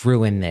 or I've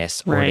ruined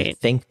this, or to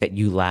think that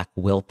you lack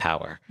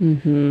willpower.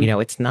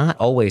 It's not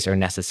always or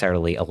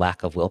necessarily a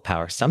lack of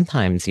willpower.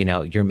 Sometimes,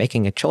 you're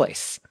making a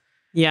choice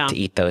to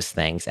eat those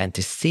things and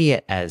to see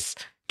it as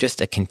just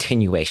a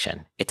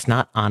continuation. It's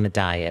not on a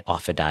diet,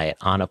 off a diet,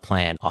 on a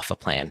plan, off a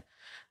plan.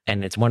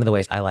 And it's one of the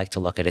ways I like to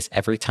look at it is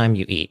every time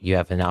you eat, you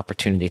have an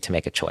opportunity to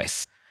make a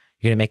choice.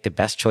 You're going to make the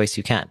best choice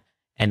you can.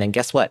 And then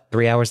guess what?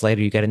 3 hours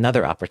later, you get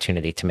another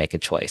opportunity to make a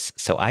choice.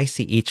 So I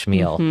see each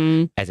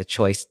meal as a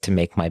choice to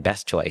make my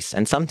best choice.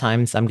 And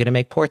sometimes I'm going to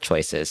make poor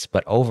choices.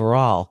 But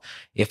overall,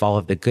 if all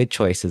of the good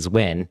choices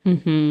win,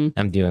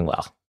 I'm doing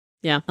well.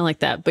 Yeah, I like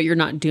that. But you're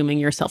not dooming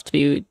yourself to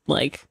be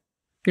like,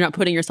 you're not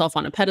putting yourself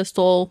on a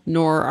pedestal,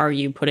 nor are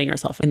you putting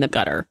yourself in the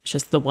gutter. It's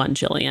just the one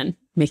Jillian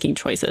making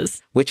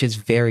choices. Which is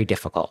very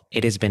difficult.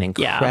 It has been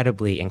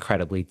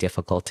incredibly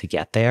difficult to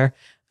get there,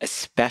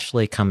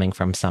 especially coming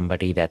from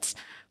somebody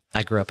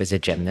I grew up as a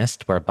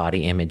gymnast where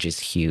body image is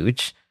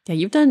huge. Yeah,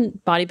 you've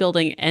done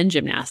bodybuilding and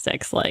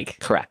gymnastics.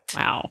 Correct.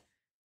 Wow.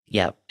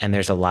 Yep. And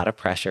there's a lot of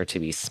pressure to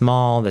be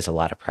small. There's a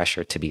lot of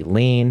pressure to be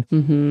lean.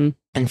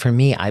 And for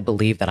me, I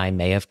believe that I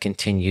may have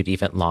continued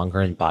even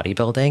longer in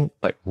bodybuilding,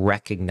 but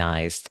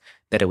recognized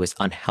that it was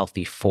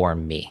unhealthy for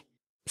me.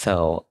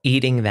 So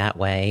eating that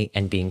way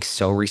and being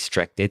so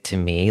restricted to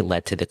me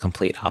led to the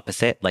complete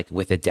opposite. Like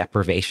with a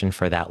deprivation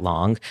for that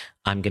long,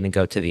 I'm going to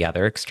go to the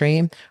other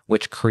extreme,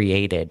 which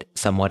created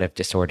somewhat of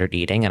disordered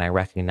eating. And I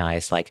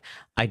recognized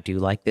I do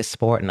like this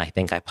sport and I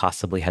think I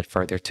possibly had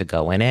further to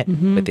go in it,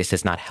 but this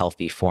is not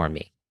healthy for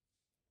me.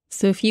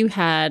 So if you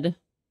had,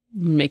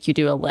 make you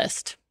do a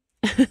list.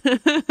 If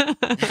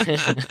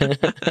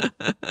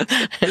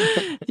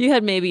you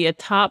had maybe a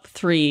top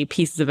 3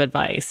 pieces of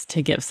advice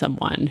to give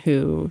someone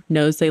who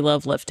knows they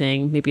love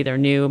lifting, maybe they're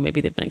new,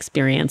 maybe they've been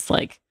experienced,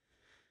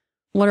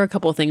 what are a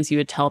couple of things you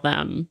would tell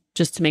them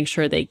just to make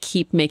sure they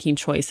keep making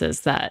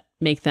choices that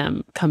make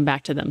them come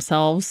back to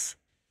themselves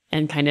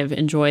and kind of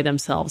enjoy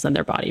themselves and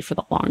their body for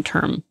the long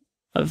term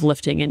of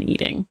lifting and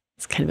eating?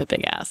 It's kind of a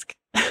big ask.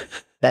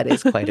 That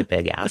is quite a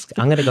big ask.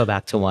 I'm going to go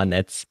back to one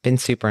that's been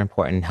super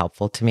important and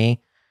helpful to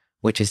me,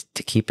 which is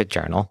to keep a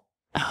journal.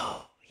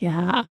 Oh,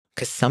 yeah.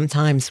 Because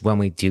sometimes when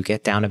we do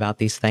get down about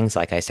these things,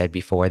 like I said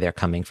before, they're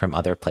coming from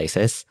other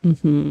places.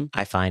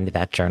 I find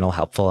that journal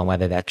helpful. And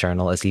whether that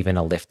journal is even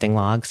a lifting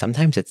log,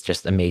 sometimes it's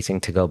just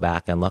amazing to go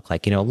back and look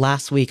like,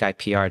 last week I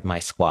PR'd my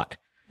squat.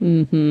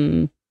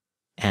 And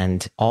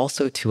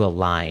also to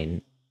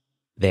align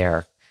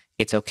there,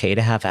 it's okay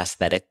to have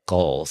aesthetic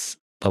goals.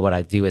 But what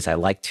I do is I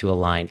like to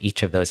align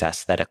each of those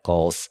aesthetic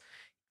goals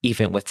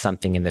even with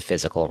something in the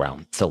physical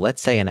realm. So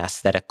let's say an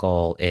aesthetic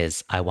goal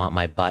is I want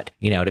my butt,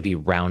 to be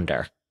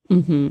rounder.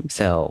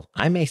 So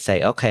I may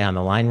say, okay, on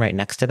the line right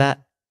next to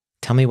that,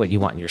 tell me what you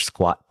want your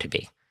squat to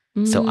be.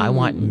 So I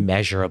want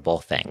measurable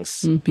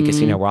things because,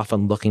 we're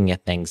often looking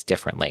at things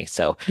differently.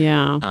 So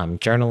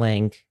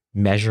journaling,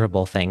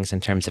 measurable things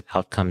in terms of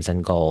outcomes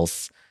and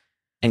goals,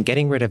 and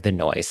getting rid of the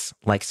noise,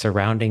 like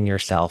surrounding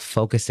yourself,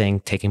 focusing,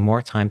 taking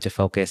more time to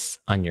focus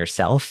on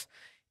yourself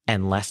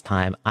and less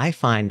time. I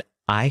find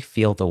I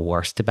feel the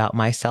worst about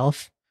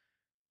myself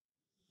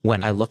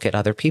when I look at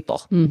other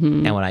people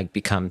and when I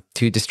become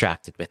too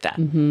distracted with that,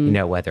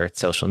 whether it's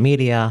social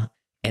media,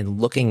 and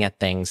looking at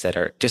things that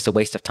are just a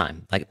waste of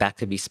time. Like that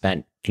could be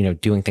spent,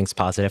 doing things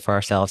positive for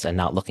ourselves and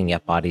not looking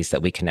at bodies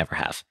that we can never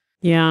have.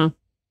 Yeah.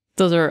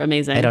 Those are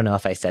amazing. I don't know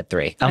if I said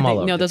 3. I'm all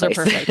over no, the those place.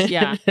 are perfect.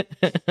 Yeah.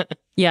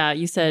 Yeah.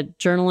 You said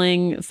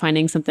journaling,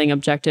 finding something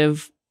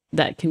objective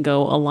that can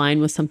go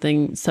align with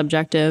something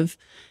subjective,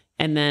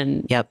 and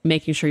then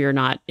making sure you're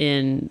not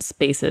in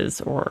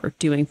spaces or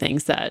doing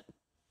things that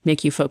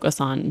make you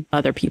focus on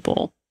other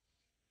people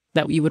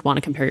that you would want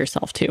to compare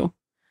yourself to.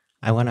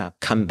 I want to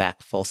come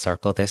back full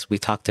circle this. We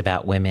talked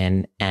about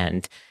women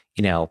and,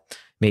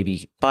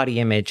 maybe body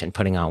image and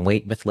putting on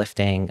weight with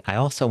lifting. I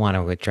also want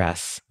to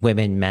address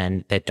women,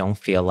 men that don't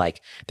feel like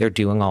they're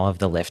doing all of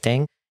the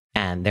lifting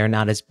and they're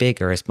not as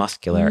big or as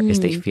muscular as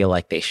they feel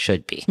like they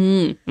should be.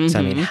 Mm-hmm. So,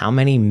 I mean, how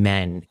many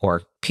men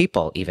or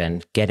people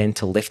even get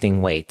into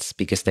lifting weights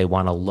because they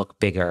want to look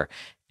bigger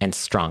and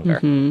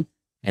stronger and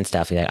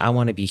stuff? Like, I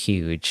want to be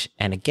huge.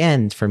 And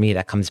again, for me,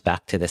 that comes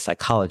back to the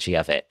psychology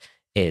of it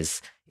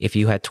is if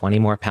you had 20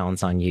 more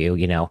pounds on you,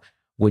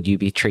 would you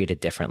be treated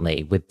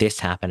differently? Would this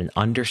happen? And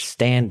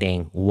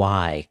understanding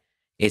why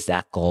is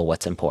that goal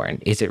what's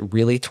important? Is it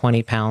really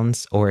 20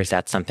 pounds or is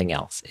that something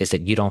else? Is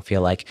it you don't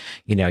feel like,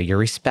 you're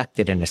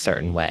respected in a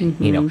certain way?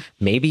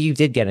 Maybe you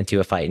did get into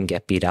a fight and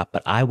get beat up,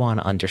 but I want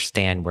to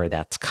understand where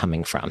that's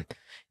coming from.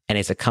 And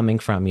is it coming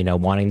from,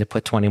 wanting to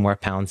put 20 more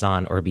pounds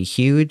on or be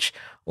huge?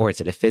 Or is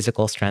it a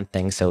physical strength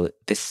thing? So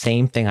the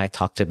same thing I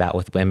talked about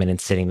with women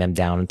and sitting them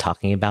down and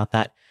talking about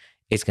that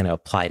is going to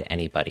apply to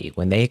anybody.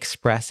 When they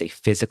express a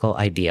physical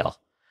ideal,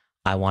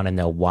 I want to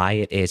know why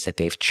it is that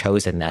they've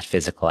chosen that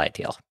physical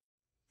ideal.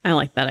 I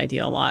like that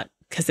idea a lot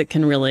because it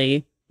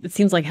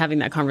seems like having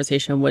that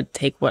conversation would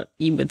take what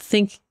you would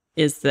think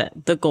is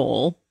the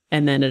goal,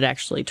 and then it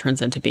actually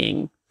turns into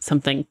being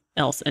something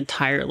else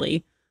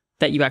entirely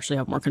that you actually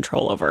have more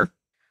control over.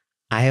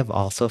 I have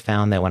also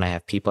found that when I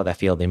have people that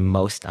feel the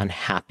most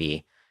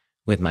unhappy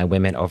with my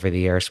women over the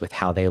years with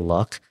how they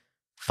look,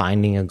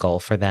 finding a goal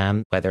for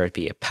them, whether it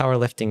be a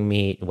powerlifting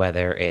meet,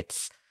 whether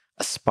it's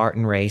a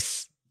Spartan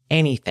race,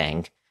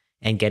 anything,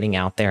 and getting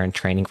out there and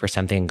training for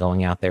something and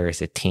going out there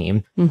as a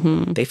team,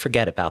 they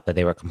forget about that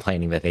they were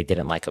complaining that they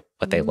didn't like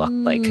what they looked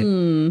like.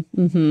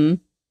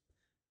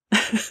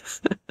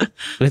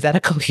 Was that a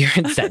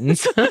coherent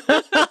sentence?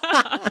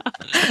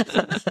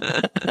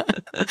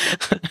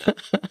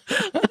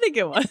 I think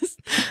it was.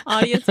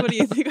 Audience, what do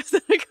you think? Was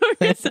that a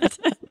coherent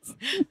sentence?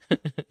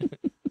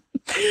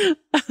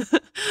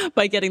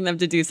 By getting them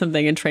to do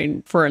something and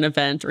train for an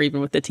event or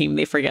even with the team,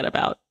 they forget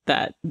about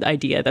that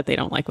idea that they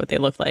don't like what they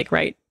look like,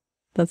 right?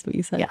 That's what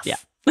you said? Yes. Yeah.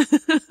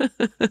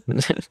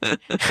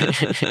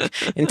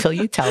 Until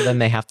you tell them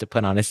they have to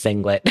put on a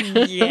singlet.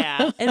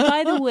 Yeah. And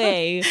by the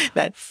way,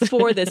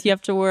 for this, you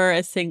have to wear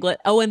a singlet.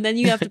 Oh, and then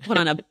you have to put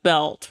on a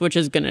belt, which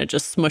is going to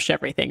just smush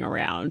everything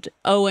around.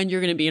 Oh, and you're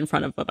going to be in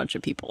front of a bunch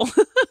of people.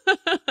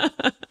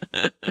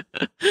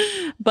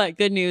 But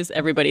good news,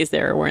 everybody's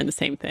there wearing the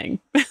same thing.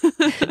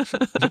 That's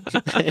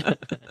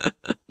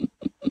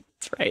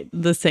right.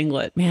 The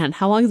singlet. Man,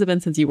 how long has it been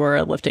since you wore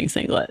a lifting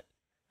singlet?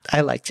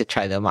 I like to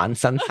try them on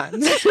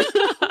sometimes.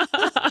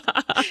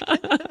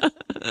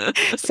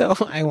 So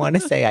I want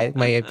to say I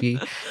maybe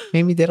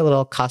did a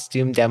little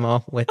costume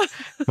demo with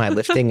my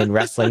lifting and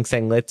wrestling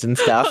singlets and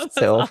stuff. That's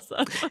so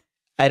awesome.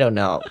 I don't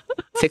know,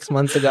 6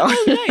 months ago.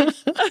 Oh,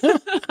 nice.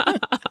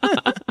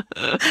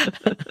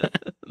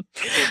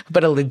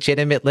 But a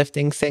legitimate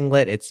lifting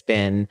singlet, it's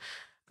been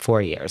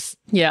 4 years.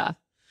 Yeah.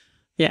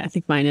 Yeah, I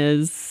think mine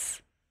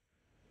is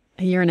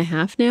a year and a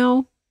half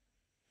now.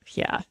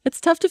 Yeah. It's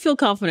tough to feel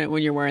confident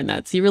when you're wearing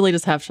that. So you really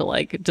just have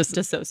to just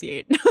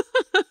dissociate.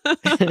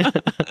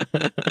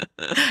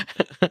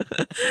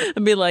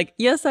 And be like,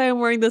 yes, I am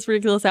wearing this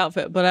ridiculous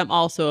outfit, but I'm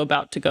also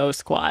about to go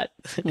squat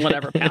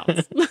whatever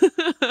pounds.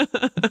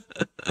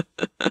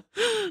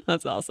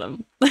 That's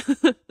awesome.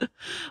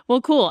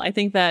 Well, cool. I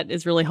think that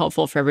is really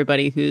helpful for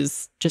everybody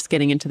who's just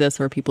getting into this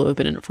or people who've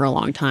been in it for a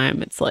long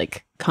time. It's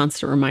like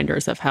constant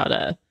reminders of how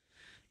to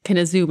kind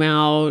of zoom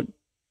out,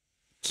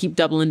 keep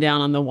doubling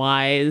down on the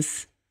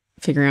whys,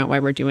 figuring out why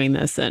we're doing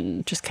this,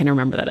 and just kind of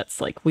remember that it's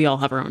like we all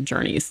have our own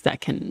journeys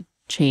that can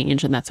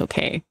change, and that's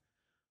okay,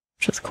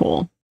 which is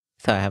cool.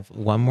 So I have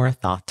one more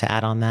thought to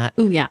add on that.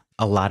 Oh, yeah.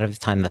 A lot of the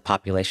time, the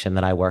population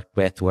that I worked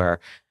with were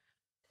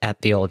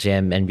at the old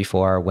gym and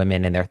before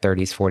women in their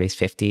 30s, 40s,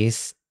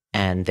 50s,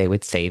 and they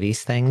would say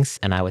these things.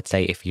 And I would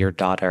say, if your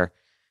daughter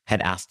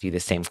had asked you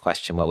the same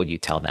question, what would you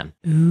tell them?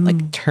 Ooh.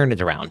 Like, turn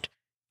it around.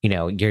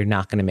 You're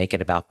not going to make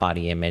it about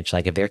body image.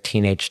 Like if their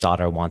teenage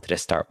daughter wanted to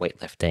start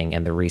weightlifting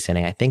and the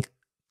reasoning, I think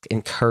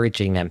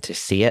encouraging them to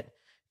see it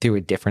through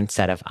a different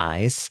set of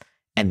eyes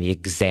and the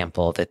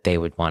example that they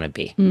would want to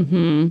be.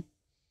 Mm-hmm.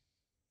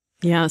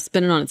 Yeah,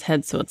 spin it on its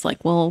head. So it's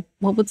like, well,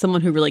 what would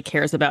someone who really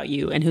cares about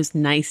you and who's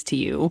nice to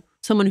you,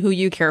 someone who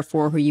you care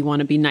for, who you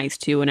want to be nice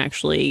to and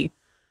actually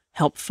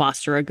help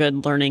foster a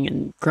good learning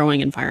and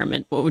growing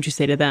environment, what would you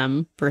say to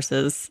them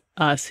versus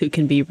us who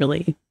can be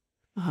really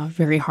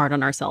very hard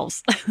on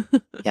ourselves?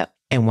 Yep.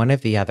 And one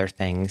of the other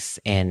things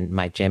in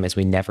my gym is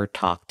we never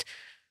talked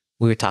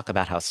we would talk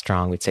about how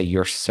strong. We'd say,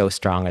 you're so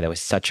strong, or that was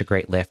such a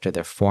great lift, or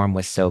the form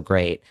was so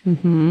great.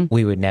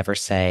 We would never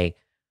say,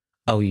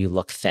 oh, you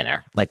look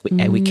thinner. Like,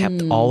 and we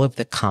kept all of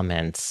the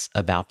comments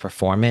about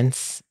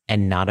performance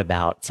and not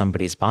about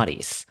somebody's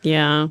bodies.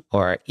 Yeah.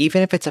 Or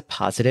even if it's a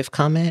positive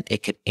comment,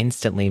 it could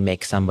instantly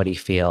make somebody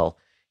feel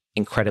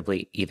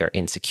incredibly either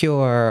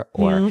insecure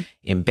or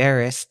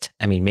embarrassed.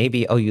 I mean,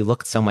 maybe, oh, you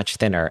look so much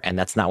thinner, and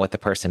that's not what the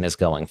person is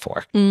going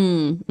for.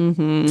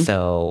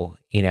 So,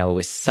 you know, it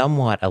was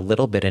somewhat a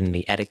little bit in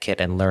the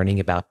etiquette and learning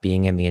about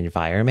being in the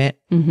environment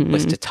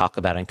was to talk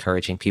about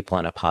encouraging people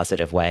in a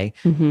positive way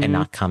and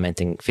not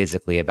commenting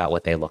physically about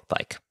what they looked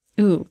like.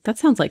 Ooh, that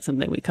sounds like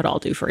something we could all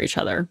do for each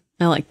other.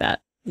 I like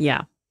that.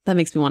 Yeah. That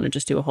makes me want to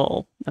just do a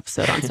whole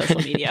episode on social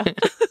media.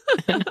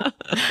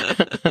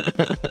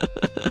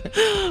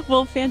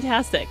 Well,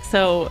 fantastic.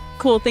 So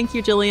cool. Thank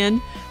you,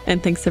 Gillian.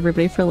 And thanks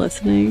everybody for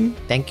listening.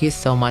 Thank you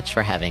so much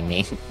for having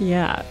me.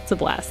 Yeah, it's a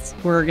blast.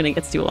 We're going to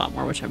get to do a lot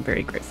more, which I'm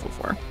very grateful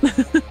for.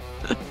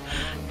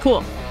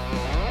 Cool.